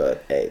was,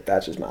 but hey,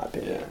 that's just my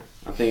opinion. Yeah.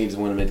 I think he just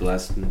wanted to make the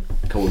last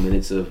couple of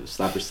minutes of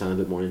stoppage time a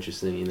bit more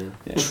interesting,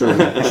 Yeah. True.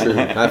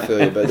 I feel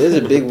you. But this is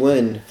a big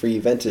win for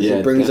Juventus.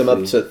 It brings them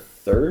up to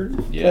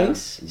third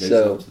place.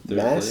 So,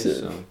 massive.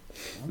 Place, so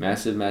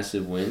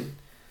massive win.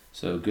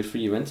 So good for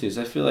Juventus.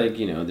 I feel like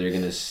they're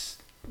gonna.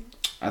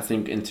 I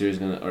think Inter is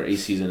gonna, or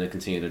AC is gonna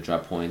continue to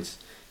drop points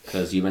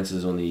because Juventus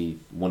is only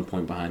 1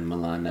 point behind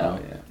Milan now,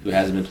 who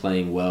hasn't been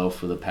playing well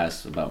for the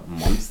past about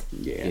month.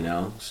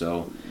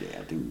 So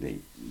I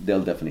think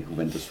they'll definitely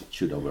Juventus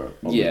should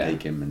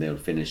overtake him, and they'll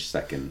finish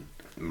second.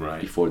 Right.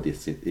 Before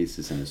this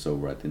season is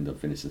over, I think they'll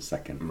finish in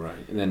second.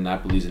 Right. And then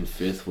Napoli's in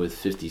fifth with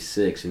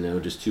 56.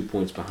 Just 2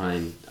 points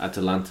behind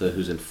Atalanta,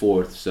 who's in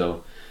fourth.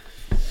 So.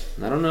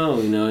 I don't know,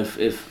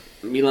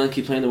 if Milan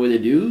keep playing the way they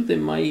do, they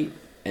might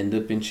end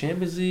up in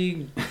Champions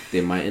League.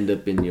 They might end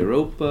up in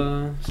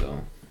Europa.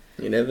 So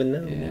you never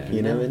know. Yeah,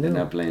 you never know. They're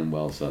not playing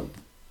well, so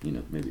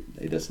maybe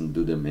it doesn't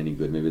do them any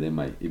good. Maybe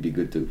it'd be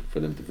good for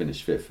them to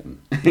finish fifth. And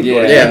maybe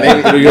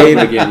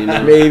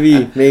again.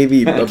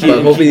 Maybe. But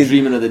hopefully,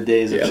 dreaming of the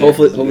days.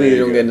 Hopefully they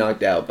don't get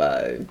knocked out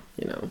by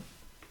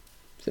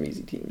some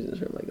easy teams and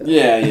stuff like that.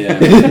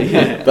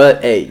 Yeah.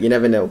 But hey, you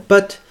never know.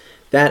 But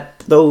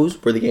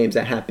those were the games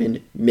that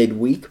happened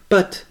midweek.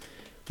 But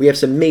we have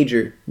some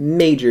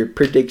major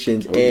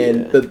predictions,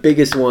 and the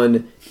biggest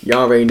one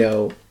y'all already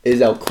know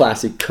is El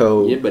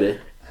Clasico. Yeah, buddy.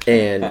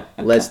 And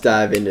let's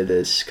dive into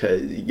this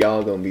because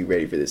y'all gonna be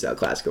ready for this El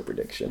Clasico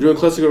prediction. Doing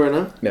Clasico right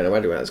now? No, we're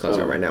not doing El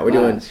Clasico right now. We're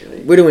right.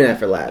 doing that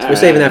for last. We're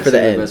saving that for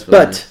the end.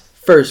 But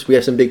first, we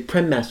have some big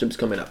Prem matchups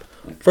coming up.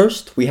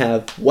 First, we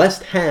have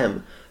West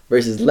Ham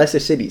versus Leicester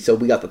City. So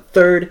we got the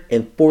third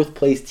and fourth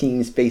place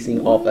teams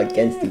facing off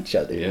against each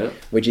other,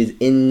 which is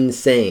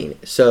insane.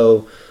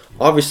 So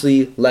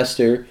obviously,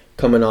 Leicester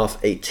coming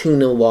off a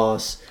 2-0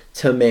 loss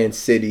to Man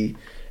City.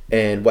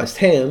 And West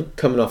Ham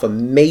coming off a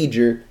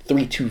major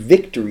 3-2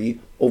 victory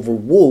over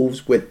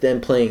Wolves with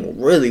them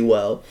playing really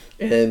well.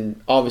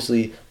 And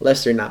obviously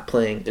Leicester not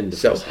playing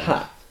so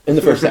hot. In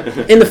the first half.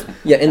 In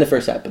the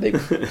first half. But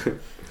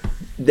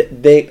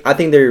I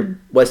think they're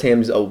West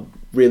Ham's a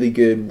really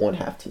good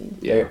one-half team.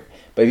 Yeah.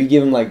 But if you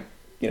give them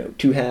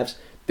two halves,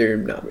 they're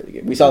not really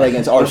good. We saw that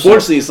against Arsenal.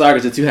 Unfortunately,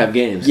 soccer's a 2-half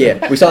game. So.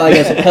 Yeah, we saw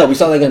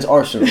that against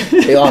Arsenal.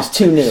 They lost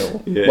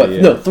 2-0.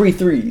 No,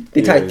 3-3.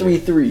 They tied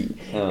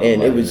 3-3.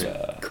 And it was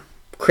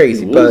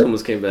crazy. The Wolves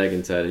almost came back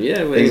and tied it.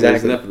 Yeah,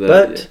 exactly. Enough of that.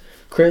 But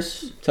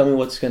Chris, tell me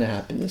what's going to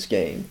happen this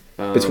game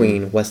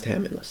between West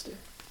Ham and Leicester.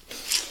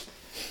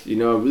 I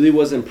really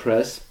was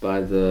impressed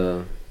by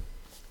the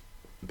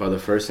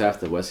first half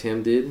that West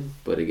Ham did,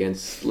 but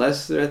against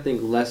Leicester, I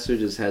think Leicester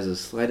just has a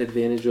slight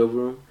advantage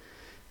over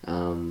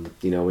them.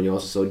 When you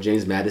also saw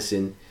James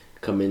Maddison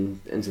come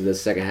into the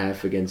second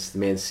half against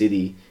Man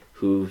City,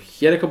 who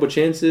he had a couple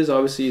chances.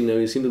 Obviously,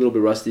 he seemed a little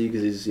bit rusty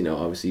because he's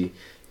obviously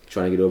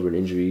trying to get over an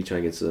injury,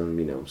 trying to get some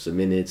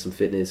minutes, some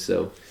fitness.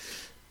 So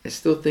I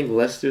still think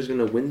Leicester's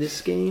gonna win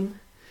this game.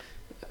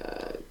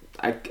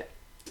 I'll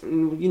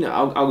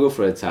go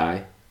for a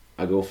tie.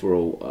 I'll go for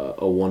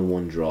a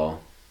 1-1 draw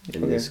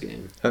in this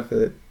game. I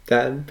feel it.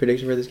 Dad,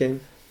 prediction for this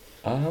game?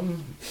 I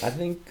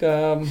think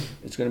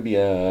it's gonna be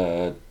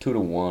a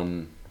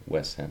 2-1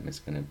 West Ham. It's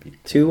gonna be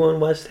 2-1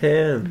 West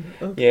Ham.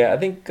 Okay. Yeah, I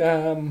think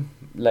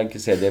like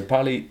you said, they're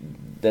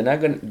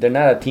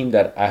not a team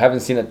that I haven't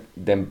seen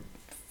them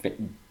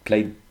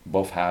play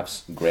both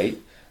halves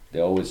great. They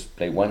always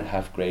play one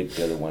half great,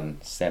 the other one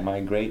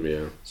semi-great.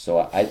 Yeah.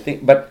 So I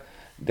think, but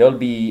they'll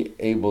be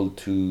able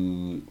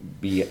to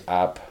be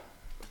up.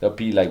 They'll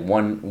be like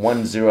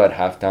 1-0 at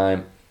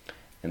halftime,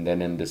 and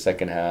then in the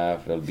second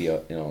half they'll be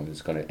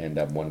it's going to end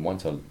up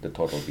 1-1. So the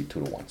total will be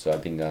 2-1. So I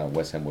think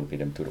West Ham will beat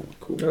them 2-1.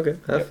 Cool. Okay,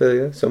 I feel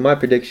you. So my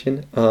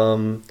prediction.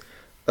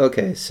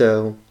 Okay,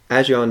 so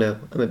as you all know,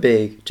 I'm a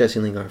big Jesse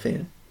Lingard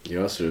fan.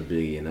 You're also a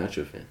big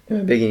Iheanacho fan.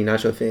 I'm a big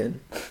Iheanacho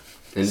fan.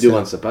 And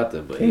Duvan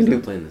Zapata, but he's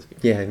not playing this game.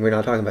 Yeah, we're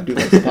not talking about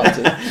Duvan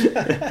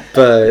Zapata.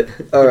 But,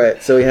 all right,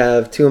 so we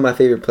have two of my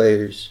favorite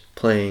players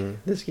playing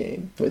this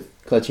game with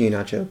Clutch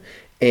Iheanacho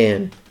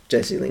and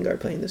Jesse Lingard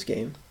playing this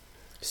game.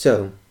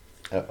 So,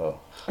 I'm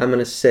going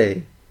to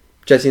say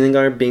Jesse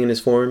Lingard being in his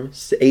form,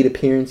 8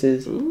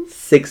 appearances,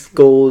 6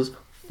 goals,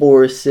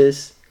 4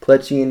 assists.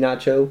 Clutch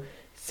Iheanacho,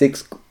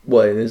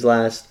 in his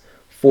last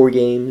 5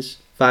 games,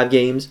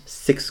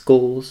 6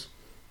 goals.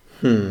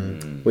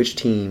 Which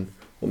team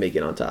will make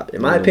it on top?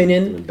 In my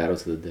opinion, battle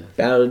to the death.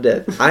 Battle to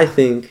death. I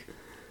think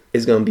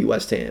it's going to be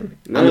West Ham.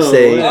 I'm going to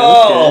say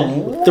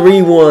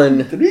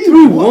 3-1.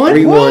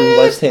 3-1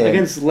 West Ham.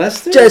 Against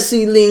Leicester?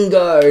 Jesse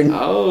Lingard.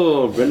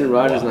 Oh, Brendan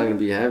Rodgers not going to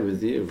be happy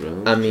with you,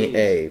 bro. I mean,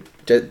 hey,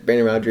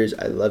 Brendan Rodgers,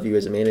 I love you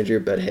as a manager,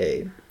 but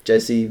hey,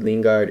 Jesse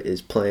Lingard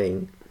is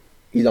playing.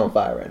 He's on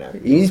fire right now.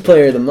 He's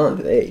player of the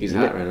month. Hey, he's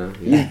hot right now.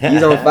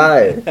 He's on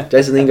fire.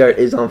 Jesse Lingard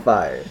is on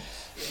fire.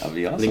 That'll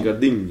be awesome.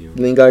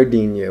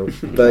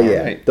 Lingardinho. But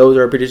yeah, right. Those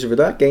are our predictions for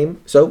that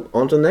game. So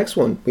on to the next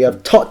one. We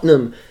have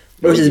Tottenham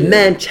versus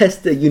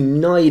Manchester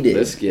United.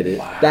 Let's get it.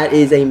 Wow. That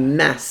is a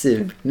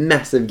massive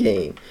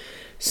game.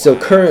 So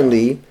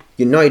currently,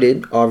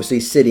 United obviously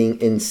sitting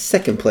in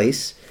second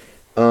place.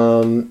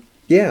 And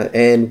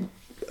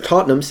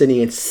Tottenham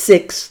sitting in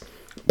 6th,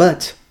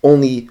 but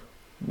only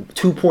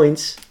 2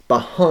 points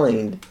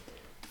behind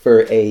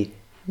for a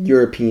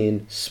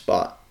European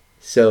spot.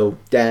 So,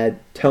 Dad,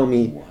 tell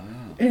me. Wow.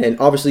 And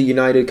obviously,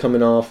 United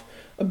coming off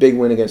a big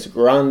win against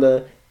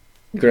Granada.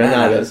 My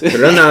bad.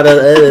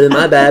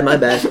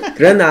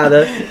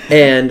 Granada.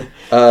 And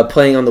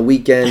playing on the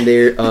weekend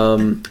there.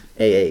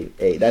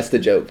 Hey, that's the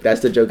joke.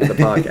 That's the joke of the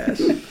podcast.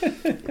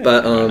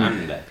 But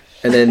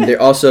and then they're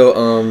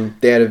also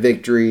they had a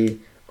victory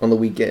on the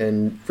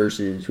weekend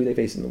versus who they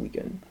faced in the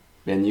weekend.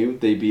 Man U,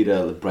 they beat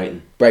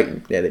Brighton.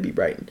 Yeah, they beat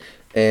Brighton.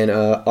 And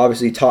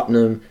obviously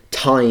Tottenham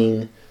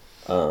tying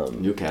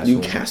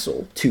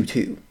Newcastle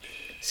 2-2.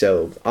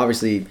 So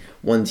obviously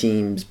one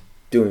team's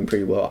doing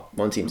pretty well,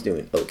 one team's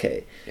doing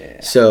okay.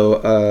 Yeah.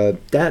 So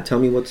Dad, tell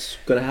me what's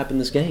gonna happen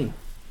this game.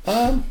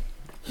 Like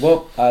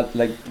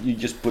you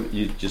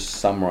just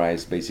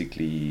summarized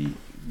basically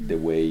the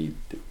way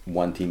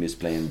one team is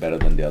playing better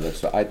than the other.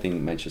 So I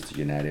think Manchester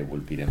United will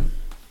beat them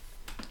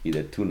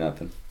either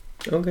 2-0.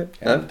 Okay.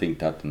 I don't think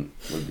Tottenham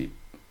will be,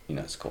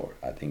 score.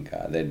 I think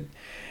then,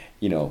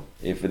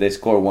 if they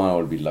score 1, I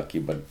would be lucky.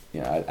 But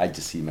I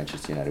just see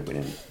Manchester United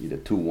winning either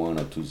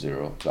 2-1 or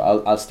 2-0. So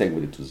I'll stay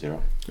with the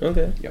 2-0.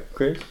 Okay. Yep.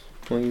 Chris,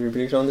 Want your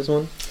prediction on this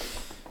one?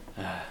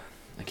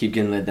 I keep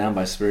getting let down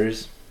by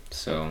Spurs,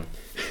 so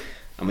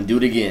I'm gonna do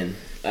it again.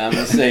 I'm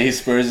gonna say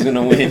Spurs is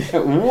gonna win.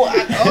 What?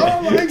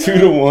 Oh my God.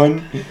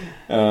 2-1.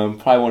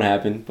 Probably won't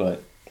happen,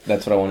 but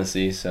that's what I want to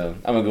see. So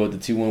I'm gonna go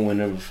with the 2-1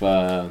 winner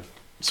of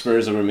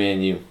Spurs over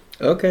Man U.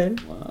 Okay.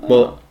 Wow.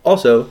 Well,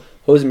 also,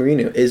 Jose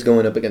Mourinho is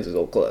going up against his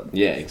old club.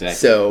 Yeah, exactly.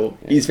 So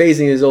he's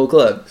facing his old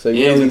club. So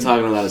He's been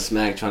talking a lot of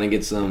smack, trying to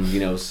get some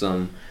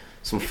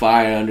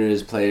fire under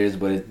his players,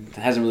 but it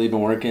hasn't really been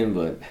working.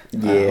 But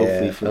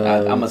hopefully,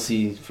 I'm gonna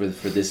see for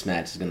this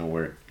match it's gonna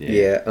work.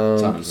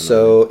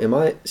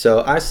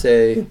 So I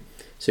say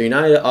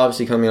United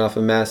obviously coming off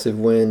a massive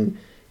win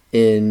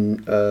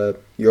in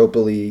Europa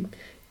League,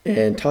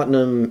 and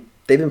Tottenham,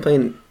 they've been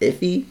playing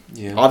iffy.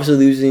 Yeah. Obviously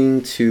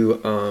losing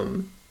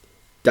to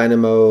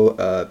Dinamo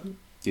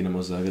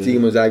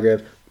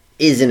Zagreb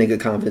isn't a good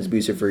confidence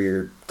booster for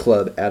your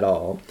club at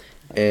all.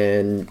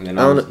 And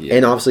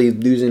obviously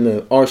losing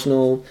to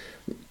Arsenal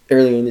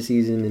earlier in the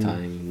season. And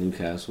tying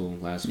Newcastle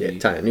last week.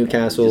 Tying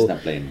Newcastle. Just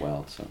not playing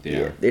well. So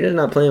they're just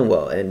not playing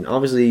well. And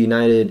obviously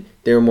United,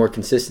 they're a more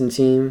consistent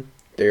team.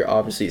 They're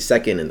obviously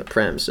second in the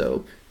Prem,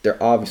 so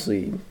they're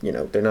obviously,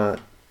 they're not,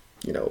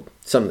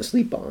 something to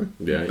sleep on.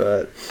 Yeah.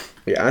 But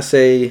I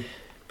say,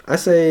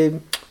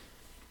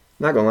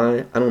 not gonna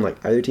lie, I don't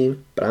like either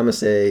team, but I'm gonna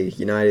say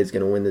United's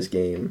gonna win this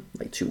game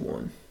like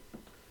 2-1.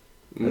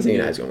 I think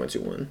United's gonna win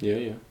 2-1.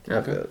 Yeah.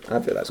 I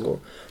feel that's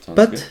cool. Sounds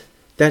But good.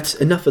 that's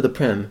enough of the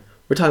Prem.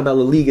 We're talking about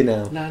La Liga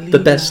now, La Liga. the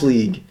best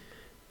league,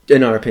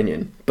 in our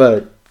opinion.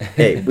 But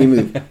hey, we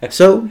move.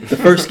 So the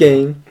first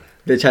game,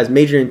 which has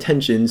major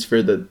intentions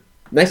for the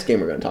next game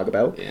we're going to talk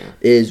about,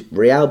 is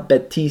Real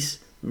Betis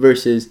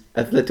versus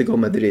Atletico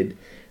Madrid.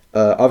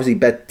 Obviously,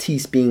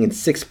 Betis being in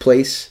 6th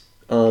place,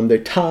 they're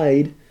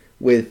tied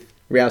with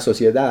Real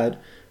Sociedad,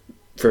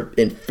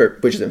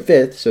 which is in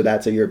 5th, so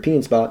that's a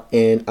European spot,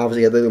 and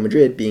obviously Atletico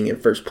Madrid being in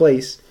 1st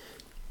place.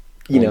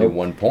 Only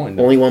 1 point.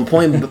 Only 1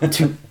 point,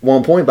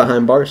 1 point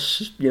behind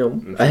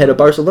ahead of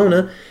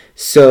Barcelona.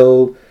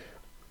 So,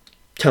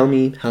 tell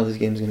me how this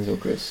game's going to go,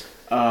 Chris.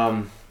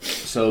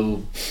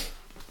 So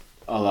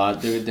a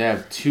lot. They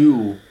have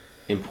 2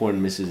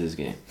 important misses this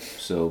game.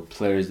 So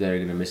players that are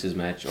going to miss this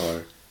match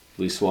are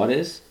Luis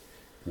Suarez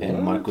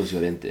and Marcos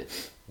Llorente.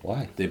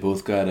 Why? They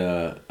both got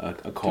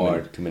a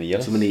card. Too many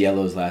yellows? Too many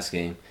yellows last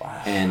game.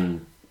 Wow.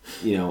 And,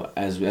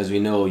 as we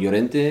know,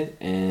 Llorente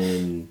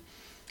and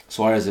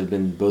Suarez have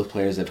been both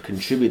players that have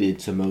contributed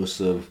to most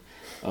of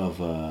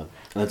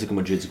Atletico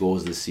Madrid's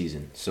goals this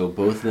season. So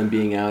both of them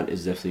being out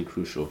is definitely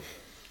crucial.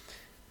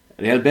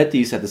 Real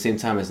Betis at the same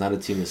time is not a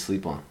team to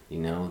sleep on.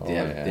 They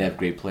have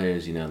great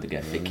players. They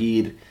got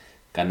Fekir,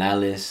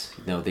 Canales.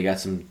 They got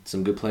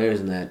some good players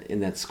in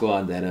that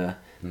squad that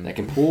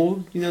can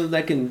pull.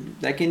 That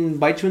can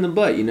bite you in the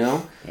butt.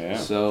 Yeah.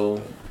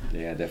 So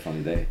yeah,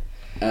 definitely they.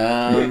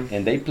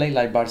 And they play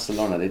like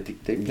Barcelona. They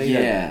play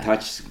a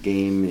touch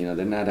game.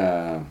 They're not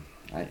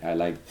I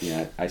like.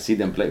 I see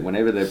them play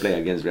whenever they play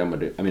against Real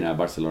Madrid.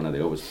 Barcelona.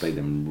 They always play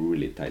them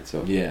really tight.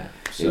 So yeah.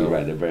 So you're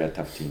right. They're a very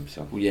tough team.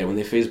 So yeah, when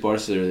they faced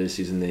Barca earlier this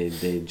season,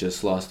 they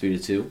just lost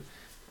 3-2.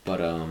 But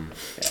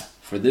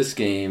for this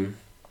game,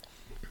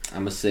 I'm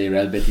gonna say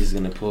Real Betis is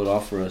gonna pull it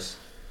off for us.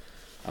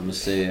 I'm gonna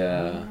say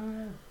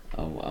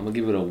I'm gonna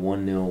give it a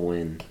 1-0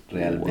 win,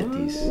 Real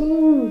Betis.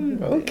 Ooh,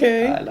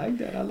 okay. I like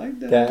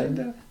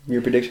that.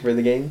 Your prediction for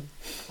the game?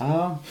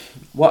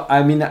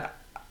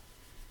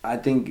 I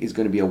think it's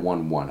going to be a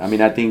 1-1.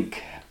 I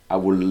think I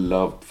would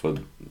love for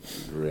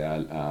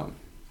Real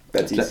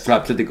Betis. for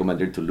Atletico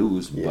Madrid to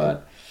lose,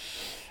 but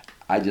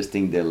I just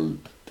think they're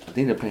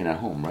playing at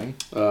home, right?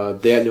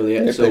 They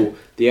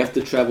have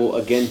to travel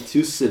again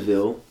to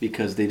Seville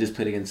because they just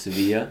played against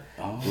Sevilla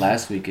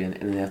last weekend,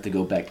 and then they have to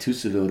go back to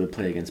Seville to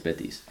play against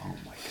Betis. Oh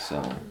my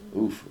god!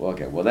 Oof.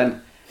 Okay. Well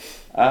then,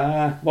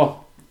 I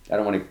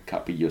don't want to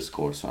copy your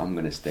score, so I'm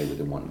gonna stay with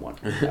the 1-1.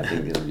 I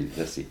think it'll be.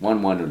 Let's see,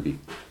 1-1 will be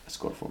a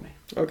score for me.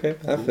 Okay,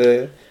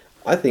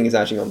 I think it's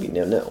actually gonna be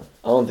 0-0.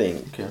 I don't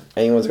think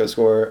anyone's gonna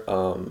score.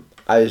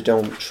 I just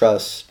don't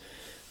trust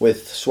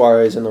with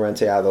Suarez and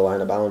Llorente out of the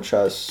lineup. I don't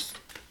trust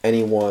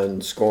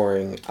anyone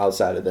scoring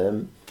outside of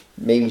them.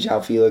 Maybe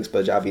João Felix,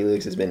 but João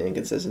Felix has been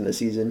inconsistent this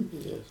season.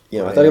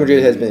 Yes. Atletico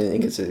Madrid has been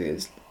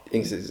inconsistent,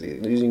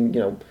 losing.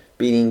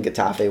 Beating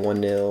Getafe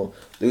 1-0,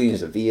 losing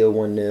Sevilla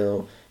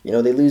 1-0.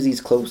 They lose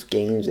these close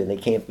games and they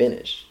can't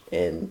finish,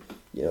 and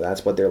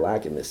that's what they're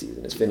lacking this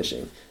season is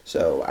finishing.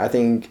 So I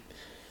think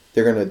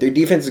their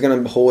defense is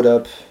gonna hold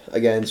up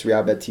against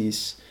Real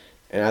Betis,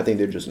 and I think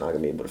they're just not gonna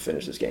be able to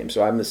finish this game.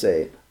 So I'm gonna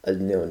say a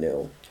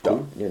 0-0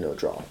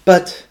 draw.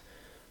 But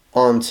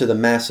on to the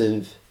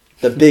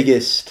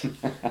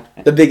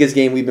biggest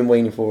game we've been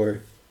waiting for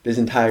this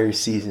entire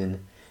season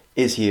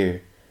is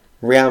here.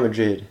 Real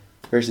Madrid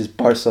versus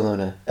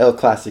Barcelona, El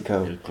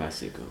Clasico.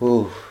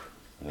 Ooh.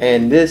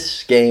 And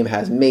this game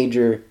has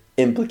major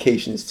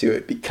implications to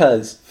it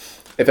because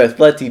if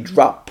Atleti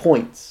drop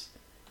points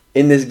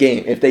in this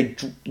game, if they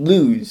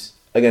lose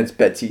against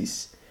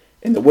Betis,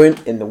 and the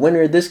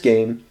winner of this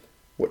game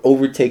would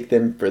overtake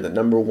them for the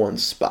number 1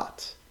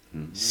 spot.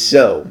 Mm-hmm.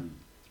 So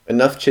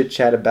enough chit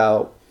chat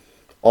about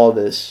all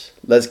this.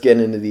 Let's get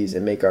into these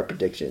and make our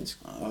predictions.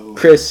 Oh.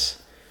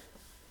 Chris,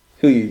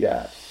 who you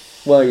got?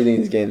 Well, you think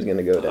this game's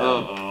gonna go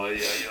down?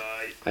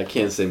 I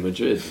can't say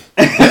Madrid.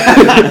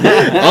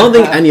 I don't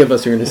think any of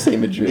us are gonna say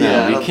Madrid.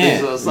 Yeah. I we don't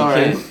can't. think so.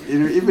 Sorry.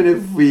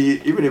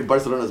 We Even if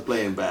Barcelona's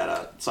playing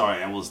bad,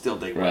 sorry, I will still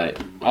take Right.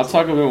 Barcelona. I'll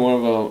talk a bit more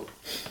about.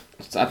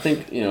 I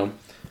think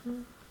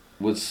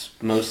what's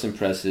most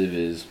impressive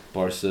is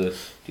Barca.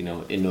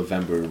 In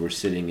November we're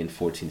sitting in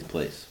 14th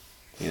place.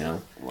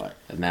 Right.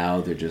 And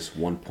now they're just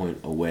 1 point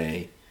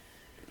away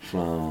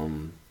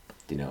from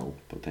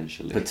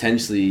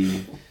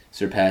potentially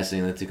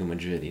surpassing Atletico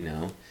Madrid.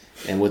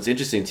 And what's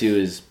interesting too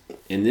is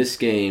in this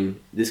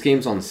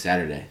game's on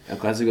Saturday. El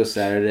Clasico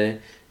Saturday.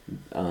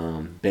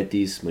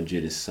 Betis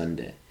Madrid is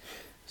Sunday.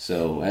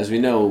 So as we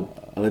know,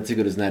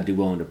 Atletico does not do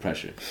well under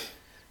pressure.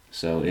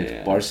 So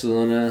if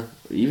Barcelona,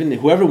 even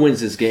whoever wins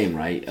this game,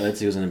 right,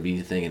 Atletico's gonna be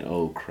thinking,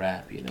 "Oh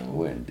crap,"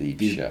 When the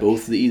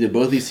either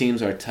both these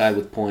teams are tied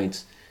with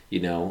points,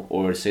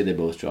 or say they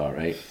both draw,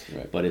 right?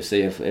 Right. But if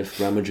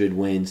Real Madrid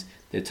wins,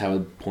 they're tied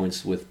with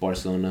points with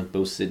Barcelona,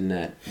 both sitting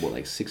at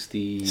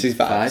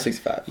 65?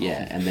 65.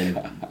 Yeah, and then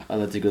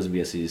Atletico's gonna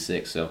be at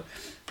 66. So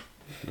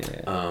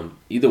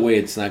either way,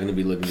 it's not gonna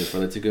be looking good for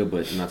Atletico.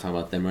 But I'm not talking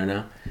about them right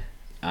now.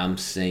 I'm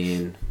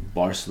saying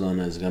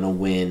Barcelona is gonna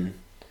win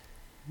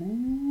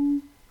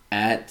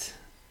at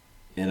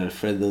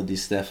Alfredo Di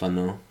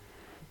Stefano.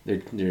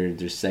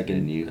 Their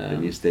second the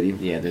new stadium.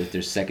 Yeah,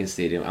 their second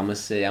stadium. I'm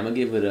gonna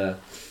give it a.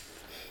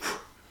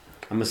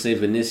 I'm gonna say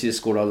Vinicius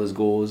scored all his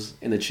goals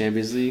in the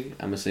Champions League.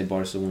 I'm gonna say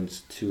Barca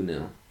wins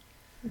 2-0.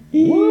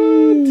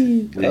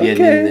 What?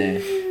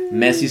 Okay.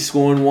 Messi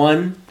scoring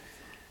 1.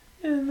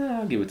 And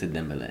I'll give it to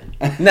Dembele.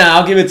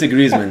 I'll give it to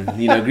Griezmann.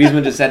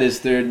 Griezmann just had his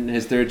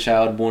third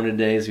child born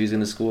today, so he's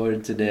gonna score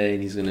today,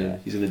 and he's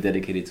gonna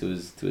dedicate it to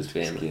his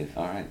family.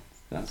 All right,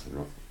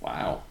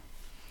 wow,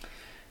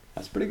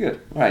 that's pretty good.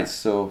 All right,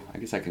 so I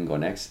guess I can go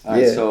next. All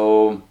right,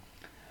 so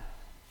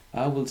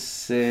I will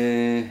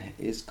say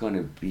it's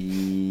gonna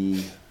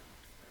be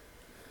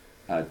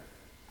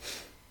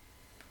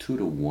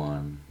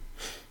 2-1.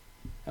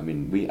 I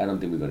mean, I don't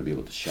think we're gonna be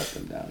able to shut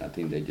them down. I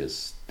think they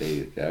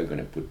are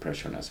gonna put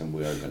pressure on us, and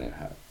they're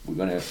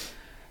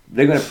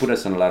gonna put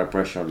us on a lot of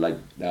pressure, like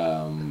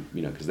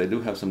because they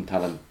do have some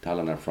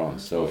talent up front.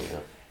 So,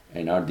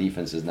 and our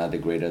defense is not the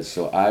greatest.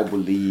 So I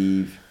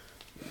believe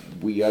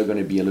we are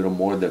gonna be a little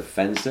more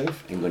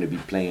defensive and gonna be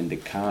playing the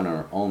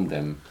counter on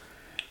them,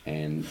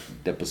 and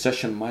the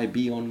possession might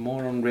be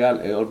more on Real.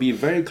 It'll be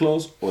very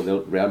close, or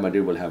Real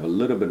Madrid will have a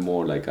little bit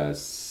more, like a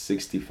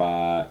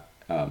 65.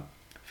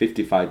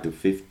 55 to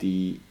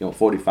 50,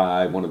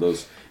 45, one of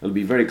those. It'll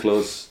be very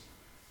close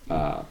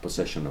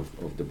possession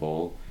of the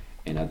ball.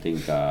 And I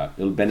think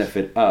it'll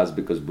benefit us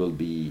because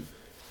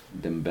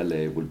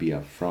Dembele will be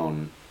up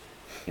front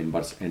and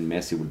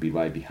Messi will be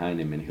right behind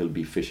him, and he'll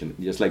be fishing,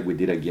 just like we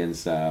did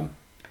against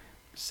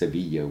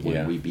Sevilla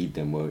when we beat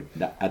them.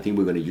 I think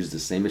we're going to use the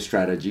same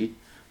strategy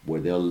where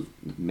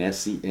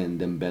Messi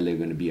and Dembele are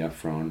going to be up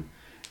front,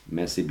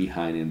 Messi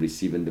behind and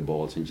receiving the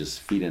balls and just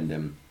feeding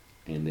them.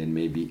 And then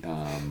maybe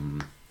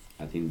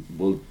I think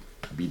we'll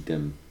beat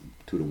them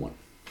 2-1.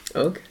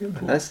 Okay,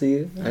 cool. I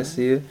see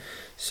you.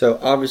 So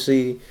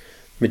obviously,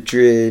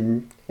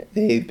 Madrid,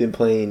 they've been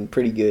playing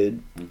pretty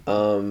good.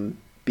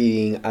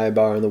 Beating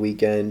Eibar on the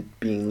weekend,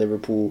 beating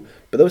Liverpool,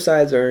 but those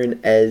sides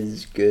aren't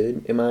as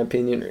good, in my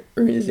opinion,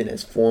 or isn't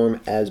as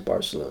form as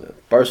Barcelona.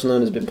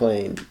 Barcelona's been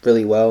playing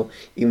really well,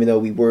 even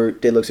though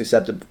did look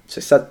susceptible.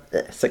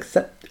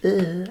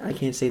 I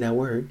can't say that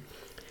word.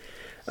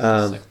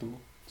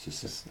 Susceptible.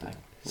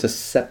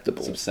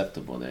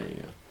 There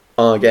you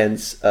go.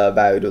 Against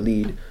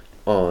Valladolid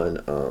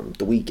on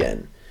the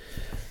weekend.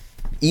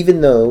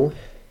 Even though,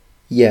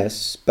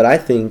 yes, but I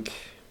think,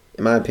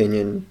 in my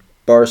opinion,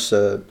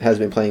 Barca has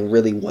been playing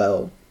really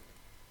well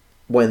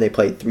when they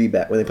play that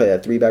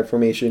 3-back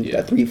formation,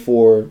 that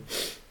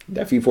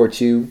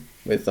 3-4-2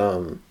 with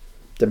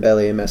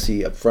Dembele and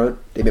Messi up front.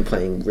 They've been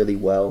playing really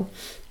well,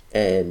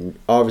 and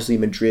obviously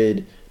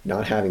Madrid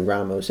not having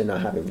Ramos and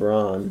not having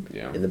Varane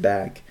in the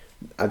back.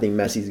 I think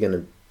Messi's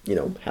gonna,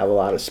 have a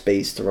lot of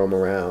space to roam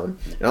around.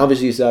 And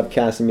obviously you still have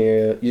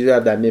Casemiro, you still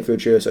have that midfield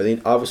trio, so I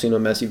think obviously know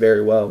Messi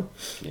very well.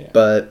 Yeah.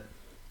 But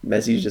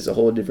Messi's just a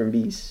whole different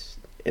beast.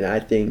 And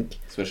I think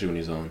especially when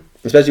he's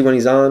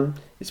on.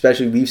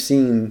 Especially we've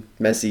seen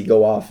Messi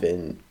go off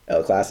in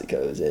El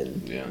Clasicos,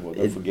 and well,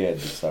 don't forget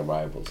it's our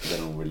rivals. They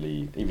don't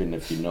really, even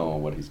if you know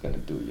what he's gonna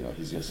do,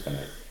 he's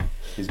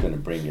gonna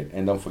bring it.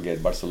 And don't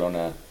forget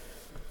Barcelona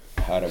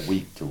had a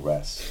week to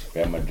rest.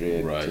 Real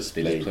Madrid just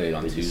played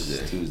on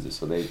Tuesday,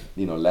 so they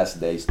less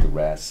days to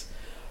rest.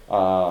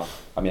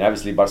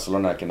 Obviously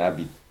Barcelona cannot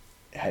be.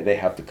 They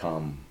have to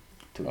come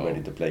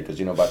ready to play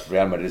because but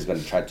Real Madrid is going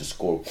to try to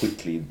score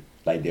quickly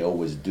like they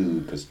always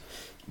do because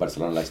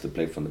Barcelona likes to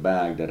play from the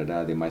back.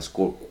 They might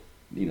score.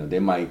 They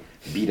might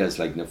beat us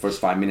like in the first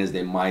 5 minutes.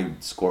 They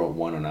might score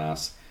 1 on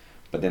us,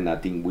 but then I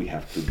think we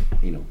have to.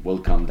 We'll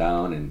calm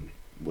down and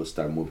we'll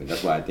start moving.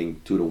 That's why I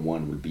think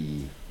 2-1 will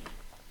be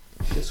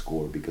the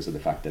score because of the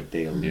fact that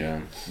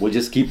Yeah. we'll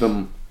just keep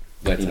them.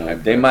 That's You know, high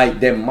they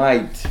press.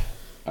 might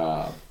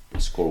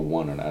score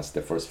one on us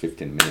the first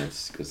 15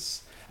 minutes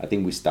because I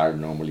think we start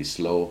normally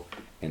slow,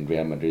 and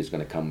Real Madrid is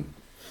gonna come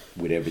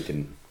with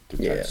everything to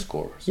try to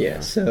score. So, Yeah,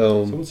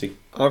 so so we'll see.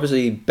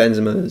 obviously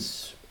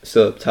Benzema's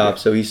still up top,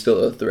 so he's still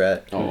a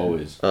threat. Oh,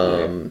 always.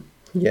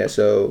 Yeah,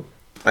 so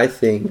I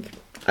think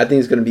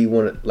it's gonna be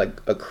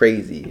a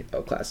crazy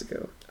El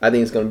Clasico. I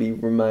think it's gonna be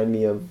remind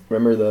me of,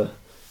 remember the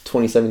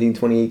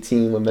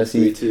 2017-2018 when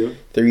Messi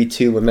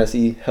 3-2 when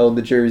Messi held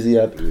the jersey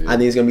up. Yeah. I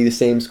think it's gonna be the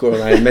same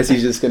scoreline.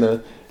 Messi's just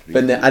gonna,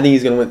 but I think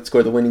he's gonna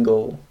score the winning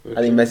goal.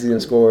 I think Messi's gonna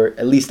score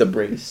at least a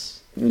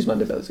brace. Usman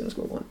Dembele's gonna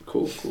score one.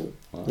 Cool.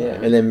 Yeah,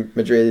 and then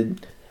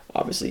Madrid,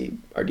 obviously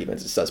our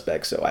defense is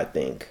suspect, so I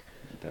think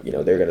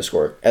they're gonna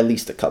score at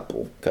least a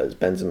couple because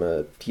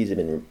Benzema, he's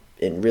in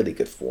really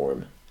good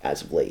form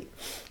as of late,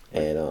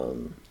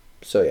 and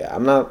so yeah,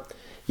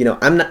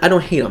 I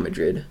don't hate on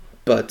Madrid,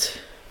 but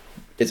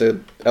it's a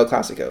El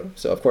Clasico,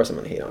 so of course I'm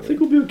gonna hate on I it. think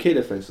we'll be okay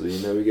defensively.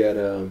 We got.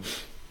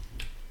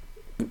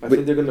 I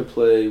think they're gonna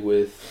play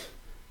with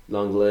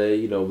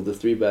Langley. With the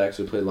three backs,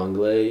 we play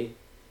Langley,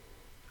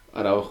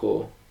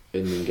 Araujo,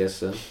 and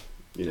Mingueza.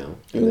 And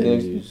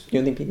then You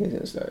don't think Piqué's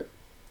gonna start?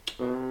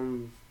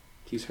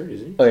 He's hurt,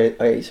 isn't he? Oh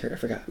yeah, he's hurt. I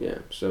forgot. Yeah.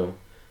 So,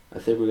 I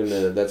think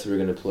that's what we're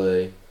gonna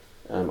play.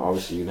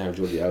 Obviously, you're gonna have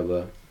Jordi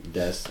Alba,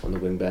 Dest on the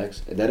wing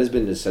backs, and that has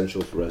been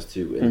essential for us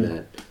too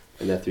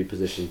in that three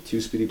position.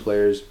 Two speedy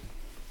players.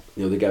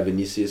 They got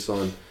Vinicius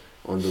on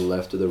the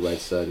left or the right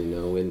side.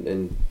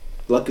 And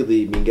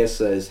luckily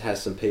Mingueza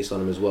has some pace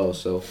on him as well.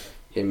 So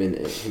him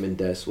and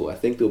Dest I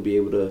think they'll be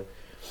able to.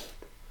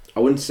 I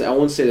won't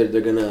say that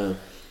they're gonna.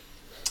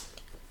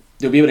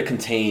 They'll be able to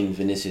contain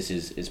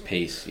Vinicius's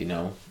pace.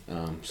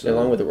 So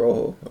along with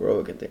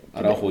Araujo can think.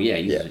 Araujo,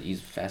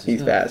 he's fast.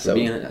 He's fast. So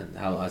being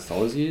how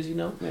tall as he is,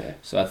 Yeah.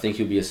 So I think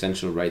he'll be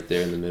essential right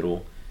there in the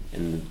middle,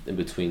 in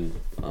between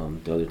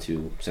the other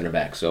two center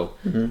backs. So,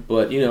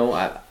 but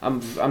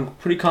I'm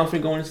pretty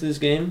confident going into this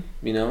game.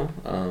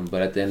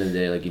 But at the end of the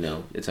day,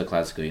 it's a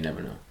Clasico. You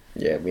never know.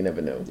 Yeah, we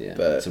never know. Yeah,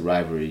 but it's a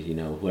rivalry.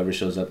 Whoever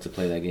shows up to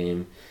play that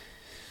game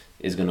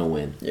is gonna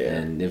win. Yeah.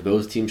 And if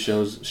both teams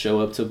show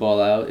up to ball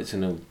out, it's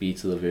gonna be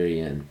to the very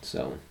end.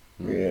 So.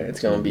 Yeah, it's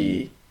gonna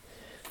be.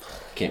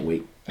 Can't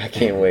wait. I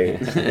can't wait.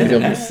 It's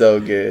gonna be so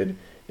good,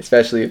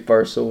 especially if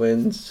Barca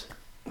wins.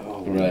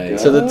 Oh, right.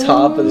 To the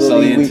top of the So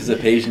the league.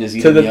 anticipation is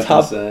To the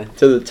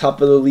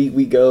top of the league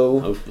we go.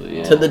 Hopefully,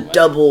 yeah. To the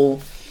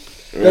double.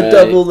 Right. The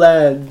double,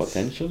 lads.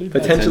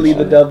 Potentially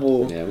the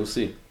double. Yeah, we'll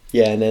see.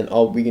 Yeah, and then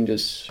we can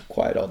just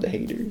quiet all the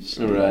haters.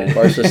 Right.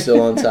 Barca's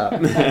still on top.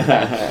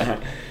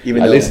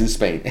 Even At though, least in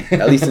Spain.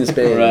 At least in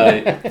Spain.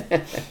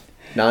 Right.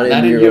 Not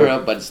in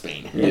Europe, but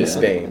Spain. in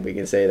Spain. We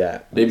can say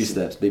that. Baby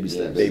steps. Baby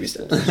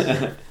steps.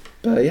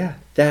 But yeah,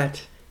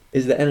 that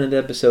is the end of the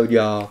episode,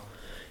 y'all.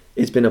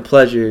 It's been a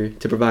pleasure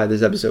to provide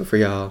this episode for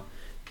y'all.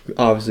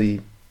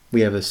 Obviously,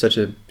 we have such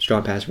a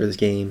strong passion for this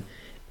game,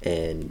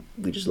 and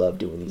we just love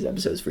doing these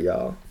episodes for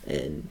y'all.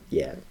 And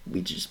yeah,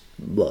 we just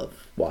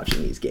love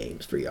watching these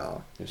games for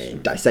y'all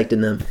and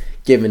dissecting them,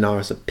 giving our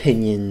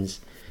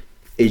opinions.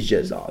 It's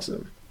just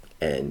awesome,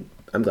 and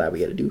I'm glad we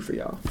got to do it for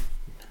y'all.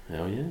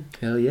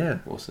 Hell yeah.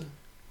 Awesome.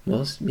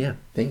 Well, yeah,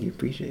 thank you.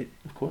 Appreciate it.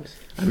 Of course.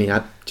 I mean,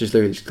 I just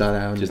literally just got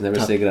out. Just never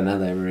say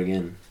Granada ever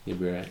again. You'll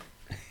be right.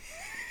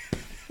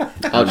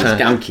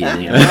 I'm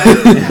kidding.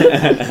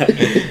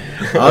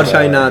 I'll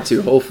try not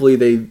to. Hopefully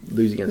they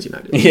lose against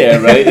United. Yeah,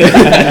 right?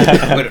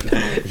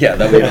 Yeah,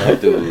 that we don't have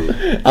to.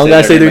 I'm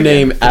going to say their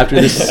name after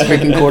this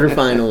freaking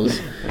quarterfinals.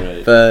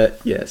 Right. But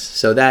yes,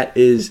 so that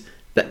is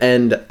the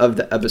end of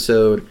the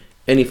episode.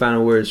 Any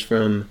final words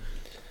from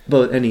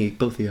both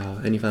of y'all?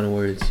 Any final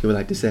words you would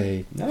like to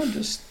say? No,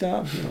 just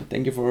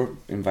thank you for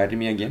inviting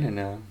me again,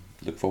 and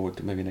look forward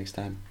to maybe next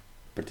time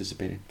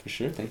participating. For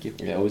sure, thank you.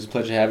 Yeah, always a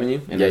pleasure having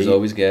you. And Yeah, as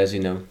always, guys,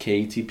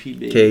 KTP,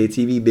 baby.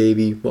 KTV,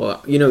 baby.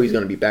 Well, he's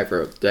going to be back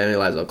for the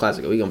Analyze El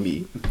Clasico. He's going to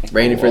be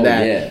reigning for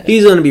that. Yeah.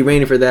 He's going to be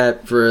reigning for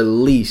that for at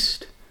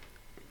least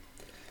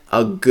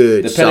a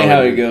good Depending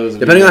how it goes.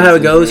 Depending on how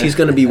it goes, he's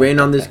going to be reigning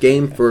on this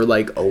game for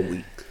like a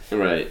week.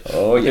 Right.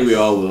 Oh, I think we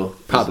all will.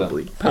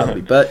 Probably.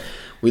 But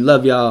we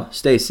love y'all.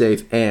 Stay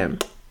safe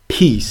and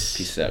peace.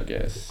 Peace out,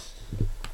 guys.